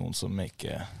aldri møtt noen som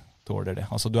ikke tåler det.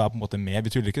 Altså du er på en måte med,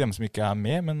 vi tuller ikke dem som ikke er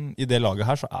med, men i det laget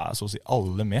her så er så å si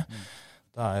alle med.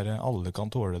 Alle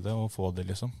kan tåle det og få det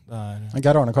liksom.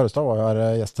 Geir Arne Karrestad var jo her,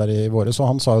 gjest her i våre, så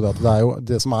han sa jo det at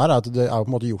det som er at det er på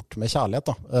en måte gjort med kjærlighet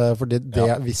da. Fordi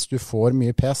hvis du får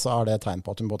mye pes, så er det et tegn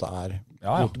på at du på en måte er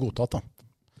godtatt da.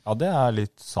 Ja, det er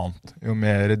litt sant. Jo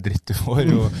mer dritt du får,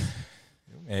 jo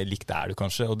mer likt er du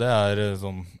kanskje. Og det er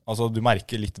sånn, altså du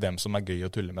merker litt hvem som er gøy å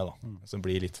tulle med da. Som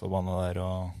blir litt forbannet der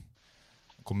og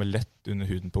kommer lett under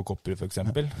huden på kopper for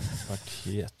eksempel. Det har vært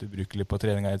helt ubrukelig på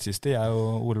treninga i det siste. Jeg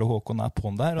og Ole Håkon er på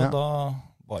den der, og da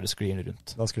bare sklir den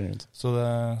rundt. Så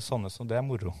det er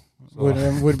moro.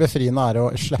 Hvor befriende er det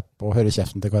å slippe å høre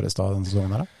kjeften til Karrestad denne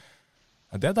sesongen her da?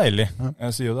 Ja, det er deilig.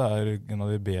 Jeg sier jo det er en av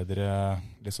de bedre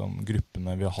liksom,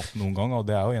 gruppene vi har hatt noen gang, og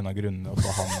det er jo en av grunnene at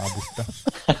han er borte.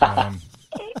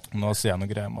 Nå ser jeg noe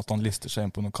greier med at han lister seg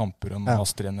inn på noen kamper og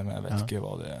noen trener, men jeg vet ikke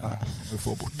hva det vi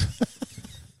får bort.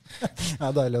 Det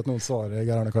er deilig at noen svarer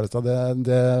Geir Arne Karrestad.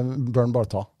 Det bør han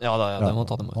bare ta. Ja, det må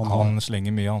ta det med. Han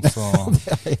slenger mye, han, så det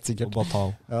er helt sikkert. Bare ta.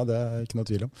 Ja, det er ikke noe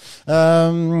tvil om.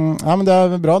 Ja, men det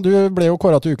er bra. Du ble jo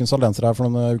kåret til ukens haldenser her for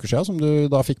noen uker siden, som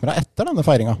du da fikk med deg etter denne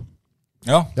feiringen.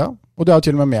 Ja. Og du er jo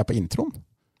til og med med på introen.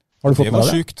 Har du fått med deg det?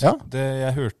 Det var sykt. Ja.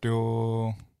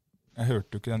 Jeg Jeg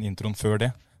hørte jo ikke den introen før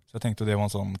det. Så jeg tenkte det var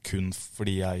en sånn kun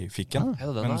fordi jeg fikk den.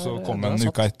 Men så kom den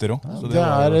uka etter også. Det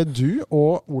er du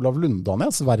og Olav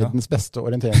Lundanes, verdens beste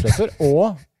orienteringsløper.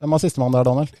 Og hvem er sistemann der,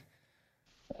 Daniel?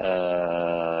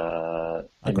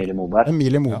 Emilie Moberg.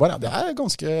 Emilie Moberg, ja. Det er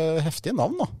ganske heftige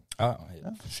navn, da. Ja,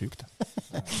 sykt.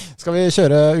 Skal vi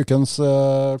kjøre ukens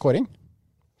kåring?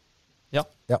 Ja.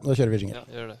 Ja, da kjører vi ringer. Ja,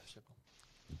 gjør det. Kjør på.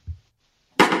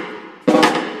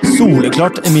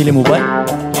 Soleklart Emilie Moberg.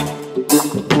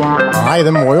 Nei,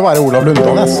 det må jo være Olav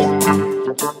Lundanes.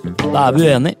 Da er vi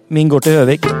uenige. Min går til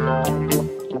Høvik.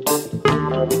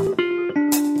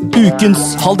 Ukens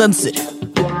haldenser.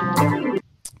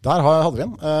 Der hadde vi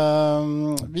den.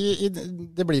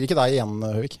 Det blir ikke deg igjen,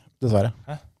 Høvik. Dessverre.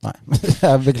 Hæ? Nei,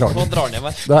 jeg beklager. Nå drar den hjem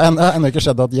her. Det har ennå ikke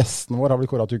skjedd at gjesten vår har blitt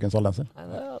kåret til ukens haldenser. Nei,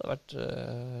 det hadde vært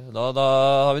da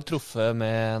har vi truffet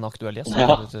med en aktuell gjest.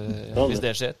 Ja. Hvis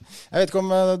det skjer. Jeg vet ikke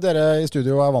om dere i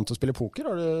studio er vant til å spille poker.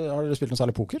 Har dere spilt noe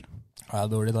særlig poker? Jeg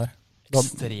er dårlig der.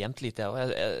 Ekstremt lite, jeg òg.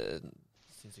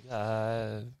 Jeg syns ikke det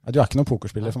er Nei, du er ikke noen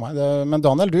pokerspiller for meg. Men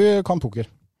Daniel, du kan poker.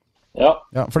 Ja,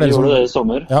 for vi dere gjorde det i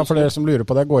sommer. Ja, for dere som lurer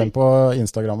på det, gå inn på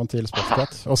Instagrammen til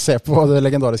Sportsprat og se på det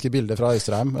legendariske bildet fra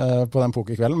Øystereim på den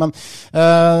pokerkvelden. Men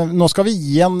nå skal vi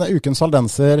gi en ukens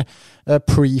haldenser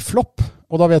pre-flop,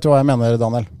 og da vet du hva jeg mener,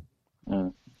 Daniel.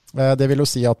 Det vil jo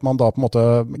si at man da på en måte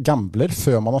gambler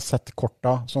før man har sett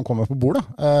korta som kommer på bordet.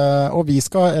 Og vi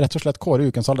skal rett og slett kåre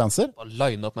ukens haldenser.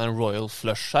 Line opp med en Royal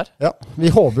Flush her. Ja,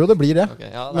 vi håper jo det blir det.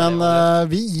 Okay, ja, Men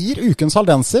vi gir ukens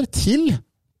haldenser til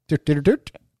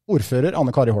ordfører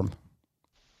Anne Kari Holm.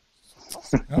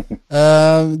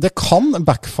 Det kan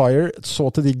backfire så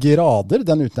til de grader,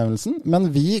 den utnevnelsen, men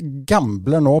vi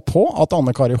gambler nå på at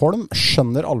Anne Kari Holm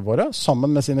skjønner alvoret,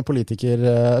 sammen med sine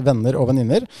politikervenner og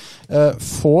venninner,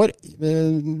 får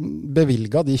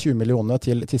bevilget de 20 millionene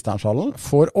til Tisteinshallen,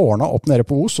 får ordnet opp nede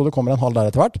på Os, så det kommer en halv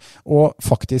der etter hvert, og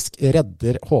faktisk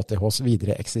redder HTHs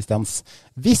videre eksistens.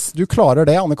 Hvis du klarer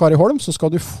det, Anne Kari Holm, så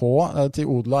skal du få til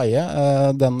odel og eie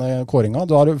den kåringen.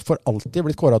 Du har for alltid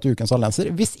blitt kåret til ukens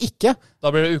haldenser. Hvis ikke, da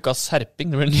blir det ukas serping.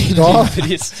 Det blir en ny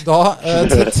pris. Da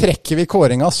trekker vi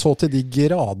kåringen så til de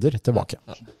grader tilbake.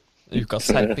 Ja. Ukas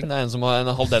serping, det er en som har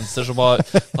en haldenser som har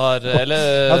eller,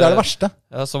 ja, det er det verste.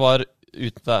 Ja, som har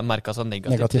merket seg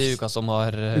negativt i uka som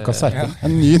har ukas serping.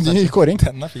 En ny kåring.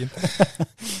 Den er fin.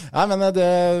 Nei, men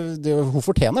hun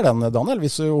fortjener den, Daniel,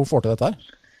 hvis hun får til dette her.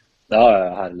 Ja,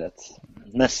 herlighet.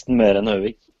 Nesten mer enn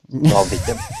Høvik. Da fikk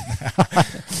den.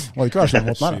 Må ikke være slem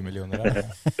mot den her. 7 millioner her.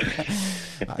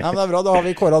 Nei, men det er bra, da har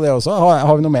vi kåret det også.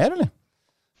 Har vi noe mer, eller?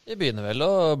 Vi begynner vel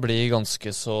å bli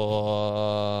ganske så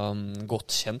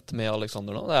godt kjent med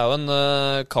Alexander nå. Det er jo en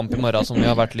kamp i morgen som vi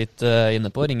har vært litt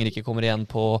inne på. Ringerike kommer igjen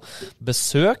på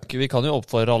besøk. Vi kan jo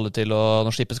oppfordre alle til å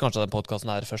nå slippes kanskje den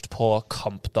podcasten her først på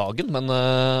kampdagen, men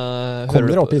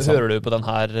hører du på den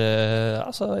her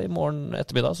altså i morgen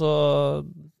ettermiddag, så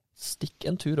stikk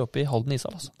en tur opp i Halden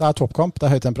ishall. Altså. Det er toppkamp, det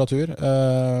er høy temperatur.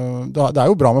 Det er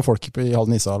jo bra med folk i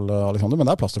Halden ishall, Alexander, men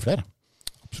det er plass til flere.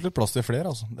 Absolutt plass til flere,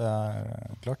 altså. Det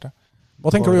er klart det.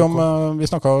 Hva tenker du om, vi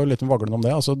snakket jo litt om Vaglen om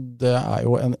det, altså det er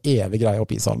jo en evig greie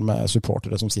oppe i ishallen med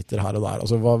supportere som sitter her og der.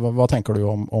 Altså, hva tenker du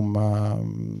om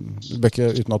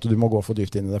uten at du må gå for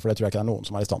dypt inn i det, for det tror jeg ikke det er noen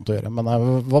som er i stand til å gjøre. Men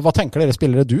hva tenker dere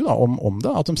spillere du da om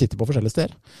det, at de sitter på forskjellige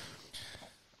steder?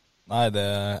 Nei,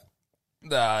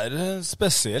 det er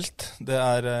spesielt. De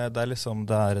er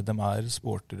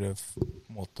sportere på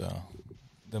en måte.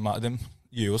 De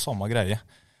gjør jo samme greie.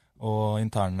 Og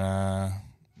interne,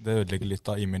 det ødelegger litt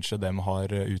av imaget de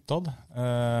har utad.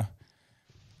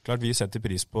 Klart vi setter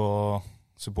pris på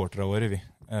supporterne våre, vi.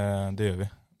 Det gjør vi.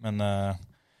 Men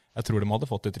jeg tror de hadde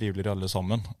fått det triveligere alle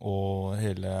sammen. Og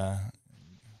hele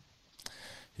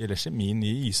kjemien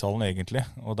i ishallen egentlig,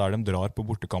 og der de drar på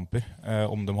bortekamper,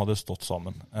 om de hadde stått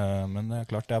sammen. Men det er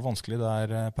klart det er vanskelig, det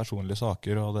er personlige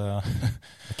saker, og det er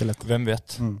ikke lett. Hvem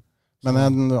vet?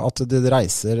 Men at de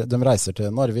reiser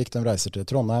til Narvik, de reiser til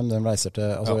Trondheim, de reiser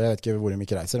til, altså jeg vet ikke hvor de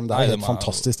ikke reiser, men det er helt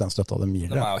fantastisk den støtta de gir.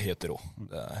 De er jo helt rå.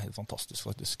 Det er helt fantastisk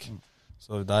faktisk.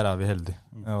 Så der er vi heldige.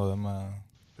 Og de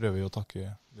prøver jo å takke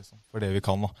liksom, for det vi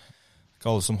kan. Da. Ikke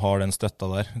alle som har den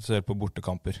støtta der, du ser på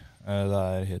bortekamper. Det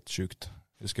er helt sjukt.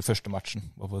 Jeg husker første matchen,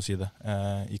 bare for å si det,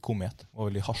 i Komet. Det var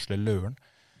vel i Hasle Løren.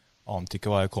 Ante ikke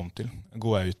hva jeg kom til.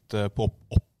 Går jeg ut på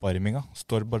oppvarminga,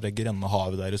 står bare det grønne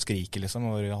havet der og skriker liksom,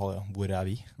 hvor er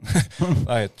vi? Det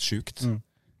er helt sjukt.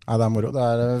 Nei, det er moro. Det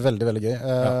er veldig, veldig gøy.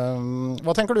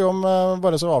 Hva tenker du om,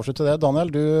 bare så å avslutte det,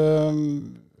 Daniel, du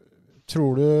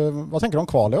hva tenker du om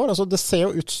kval i år? Altså, det ser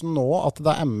jo ut nå at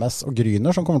det MS og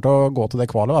Gryner som kommer til å gå til det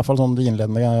kvalet, i hvert fall sånn de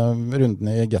innledende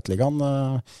rundene i Gateligaen.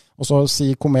 Og så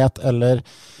si Komet eller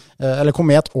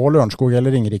Komet og Lørenskog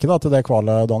eller Ringerike da, til det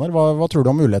kvalet, Daniel. Hva tror du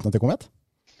om mulighetene til Komet?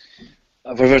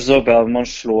 For det første så håper jeg at man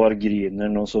slår Gryner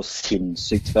noe så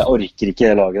sinnssykt, for jeg orker ikke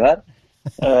det laget der.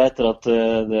 Etter at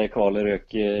det kvalet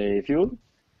røk i fjor.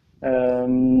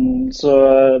 Så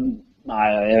nei,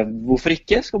 hvorfor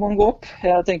ikke skal man gå opp?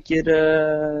 Jeg tenker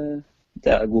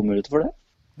det god mulighet for det.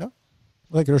 Ja.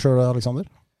 Hva tenker du selv, Alexander?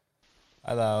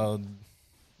 Nei, det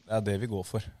er det vi går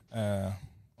for.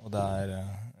 Og det er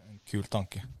en kul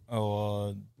tanke.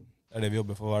 Og det er det vi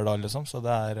jobber for hver dag, liksom. Så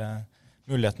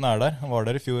muligheten der. Han var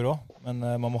der i fjor også, men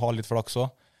man må ha litt flaks også.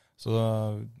 Så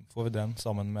får vi den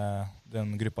sammen med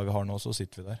den gruppa vi har nå, så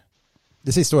sitter vi der.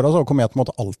 De siste årene så har Komet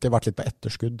alltid vært litt på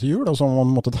etterskudd til jul, og så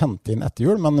man måtte hente inn etter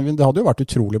jul, men det hadde jo vært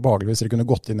utrolig behagelig hvis dere kunne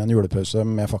gått inn i en julepause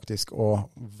med faktisk å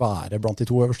være blant de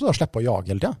to øverste, da slippe å jage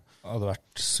hele tiden. Det hadde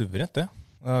vært suverent det.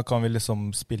 Da kan vi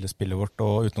liksom spille spillet vårt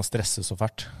og uten å stresse så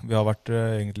fælt. Vi har vært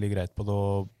egentlig greit på det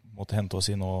å måtte hente oss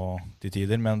inn nå til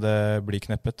tider, men det blir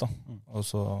kneppet da. Og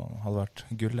så hadde det vært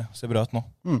gull, det. Ser bra ut nå.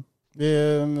 Vi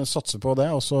satser på det,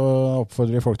 og så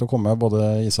oppfordrer vi folk til å komme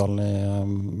både i Ishallen i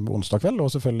onsdag kveld,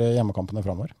 og selvfølgelig hjemmekampene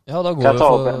fremover. Ja, da går kan jeg ta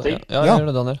opp en ting? Ja, gjør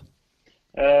det, Daniel.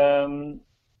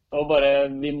 Og bare,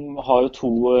 vi har jo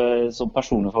to som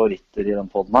personlige favoritter i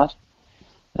den podden her.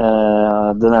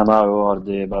 Den ene er jo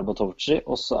Ardi Berbatovci,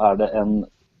 og så er det en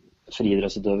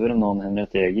friidrettsutøver, noen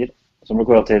Henriette Jæger, som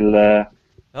ble kåret til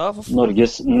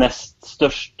Norges nest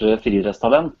største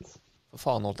friidrettstalent. For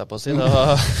faen holdt jeg på å si.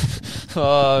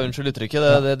 Unnskyld uttrykket.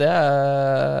 Det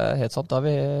er helt sant. Det har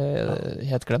vi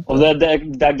helt glemt. Og det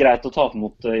er greit å ta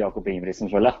mot Jakob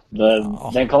Ingebrigtsen, føler jeg.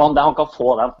 Han kan få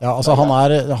den. Ja, altså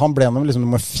han ble liksom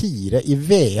nummer 4 i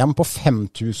VM på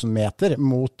 5000 meter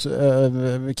mot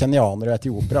kenianere og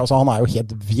etiopiere. Altså han er jo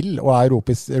helt vill og er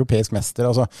europeisk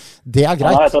mester. Altså, det er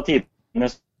greit. Han er et av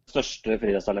tidenes største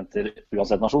friidrettstalenter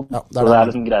uansett nasjon. Ja, så det er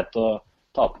liksom greit å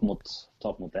tape mot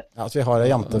det. Ja, så vi har en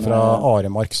jente fra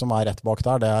Aremark som er rett bak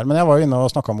der. Men jeg var jo inne og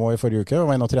snakket med henne i forrige uke, og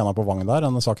var inne og trenet på Vang der,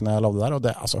 denne saken jeg lavde der, og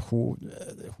altså,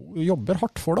 hun jobber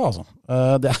hardt for det,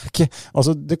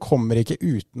 altså. Det kommer ikke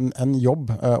uten en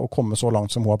jobb å komme så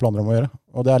langt som hun har planer om å gjøre.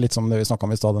 Og det er litt som det vi snakket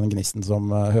om i stedet, den gnisten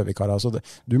som Høvik har. Altså,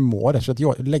 du må rett og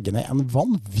slett legge ned en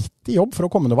vanvittig jobb for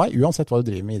å komme noen vei, uansett hva du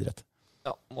driver med idrett.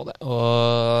 Ja, må det.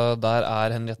 Og der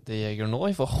er Henriette Jæger nå.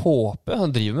 Vi får håpe. Han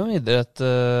driver med idrett,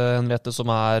 Henriette, som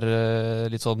er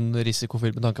litt sånn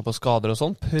risikofylt med tanke på skader og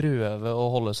sånn. Prøve å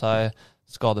holde seg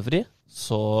skadefri.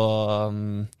 Så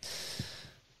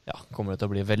kommer det til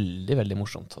å bli veldig, veldig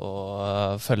morsomt å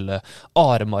følge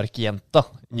Aremark-jenta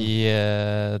i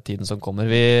tiden som kommer.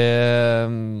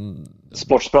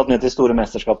 Sportsprat ned til store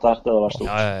mesterskap der, det hadde vært stort.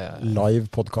 Ja. Live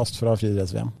podcast fra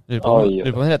friidretts-VM. Lurer på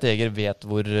om Henriette Jæger vet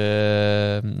hvor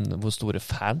store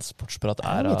fans Sportsprat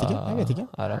er. Jeg vet ikke.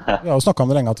 Vi har jo snakket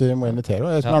om det lenge at vi må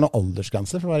invitere. Jeg tror det er noen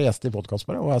aldersgrenser for å være gjest i podcast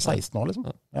bare, og er 16 år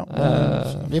liksom. Ja,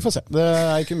 vi får se. Det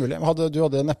er ikke umulig. Du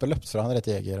hadde neppe løpt fra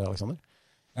Henriette Jæger, Alexander?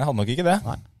 Jeg hadde nok ikke det.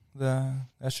 Nei. Det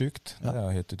er sykt. Ja. Det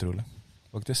er helt utrolig,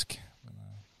 faktisk.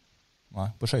 Nei,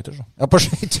 på skøyter så. Ja, på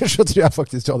skøyter så tror jeg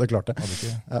faktisk du hadde klart det.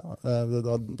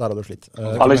 Der hadde du slitt.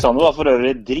 Alexander var for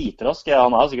øvrig dritrask.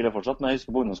 Han er sikkert det fortsatt, men jeg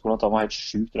husker på ungdomsskolen at han var helt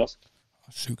sjukt rask.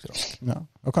 Ja,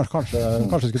 og kanskje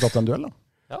skulle tatt en duell da.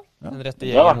 Ja, Henriette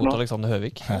Jæger mot Alexander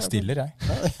Høvik. Jeg stiller, jeg.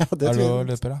 Det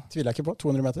tviler jeg ikke på.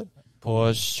 200 meter.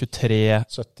 På 23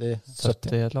 70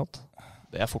 et eller annet.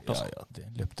 Det er fort, altså. Ja, det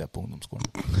løpte jeg på ungdomsskolen.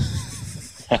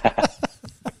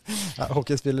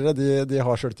 Hockeyspillere, de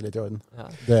har selvtillit i orden. Ja.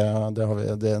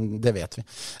 Det vet vi.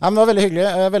 Ja, men det var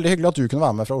veldig hyggelig at du kunne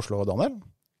være med fra Oslo, Daniel.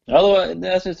 Ja,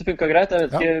 jeg synes det funket greit. Jeg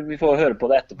vet ikke, vi får høre på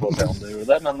det etterpå se om du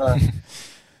gjorde det, men det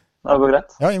går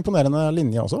greit. Ja, imponerende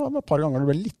linje også. Et par ganger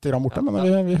du ble litt grann borte, men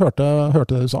vi hørte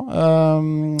det du sa.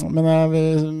 Men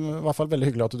i hvert fall veldig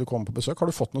hyggelig at du kom på besøk.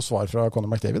 Har du fått noe svar fra Conor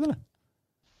McDavid, eller?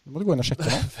 Du må gå inn og sjekke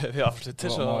nå. Vi avslutter,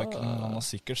 så... Han har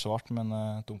sikkert svart, men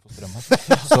tom for strøm her.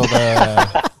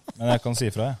 Men jeg kan si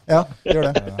ifra, jeg. Ja, gjør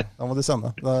det. Da må du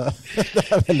sende. Det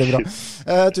er veldig bra.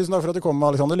 Tusen takk for at du kom,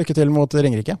 Alexander. Lykke til mot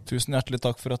Ringerike. Tusen hjertelig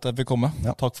takk for at jeg fikk komme.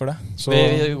 Ja. Takk for det.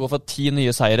 Vi går for 10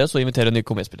 nye seire, så inviterer nye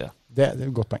kommerspillere. Det er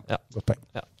et godt poeng. Ja. Godt poeng.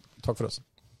 Ja. Takk for oss.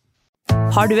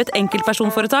 Har du et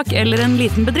enkeltpersonforetak eller en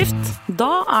liten bedrift?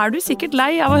 Da er du sikkert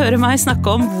lei av å høre meg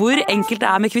snakke om hvor enkelt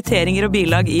det er med kvitteringer og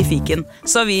bilag i fiken.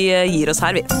 Så vi gir oss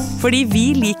her, vi. Fordi vi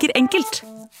liker enkelt.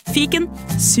 Fiken,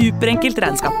 superenkelt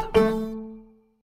regnskap.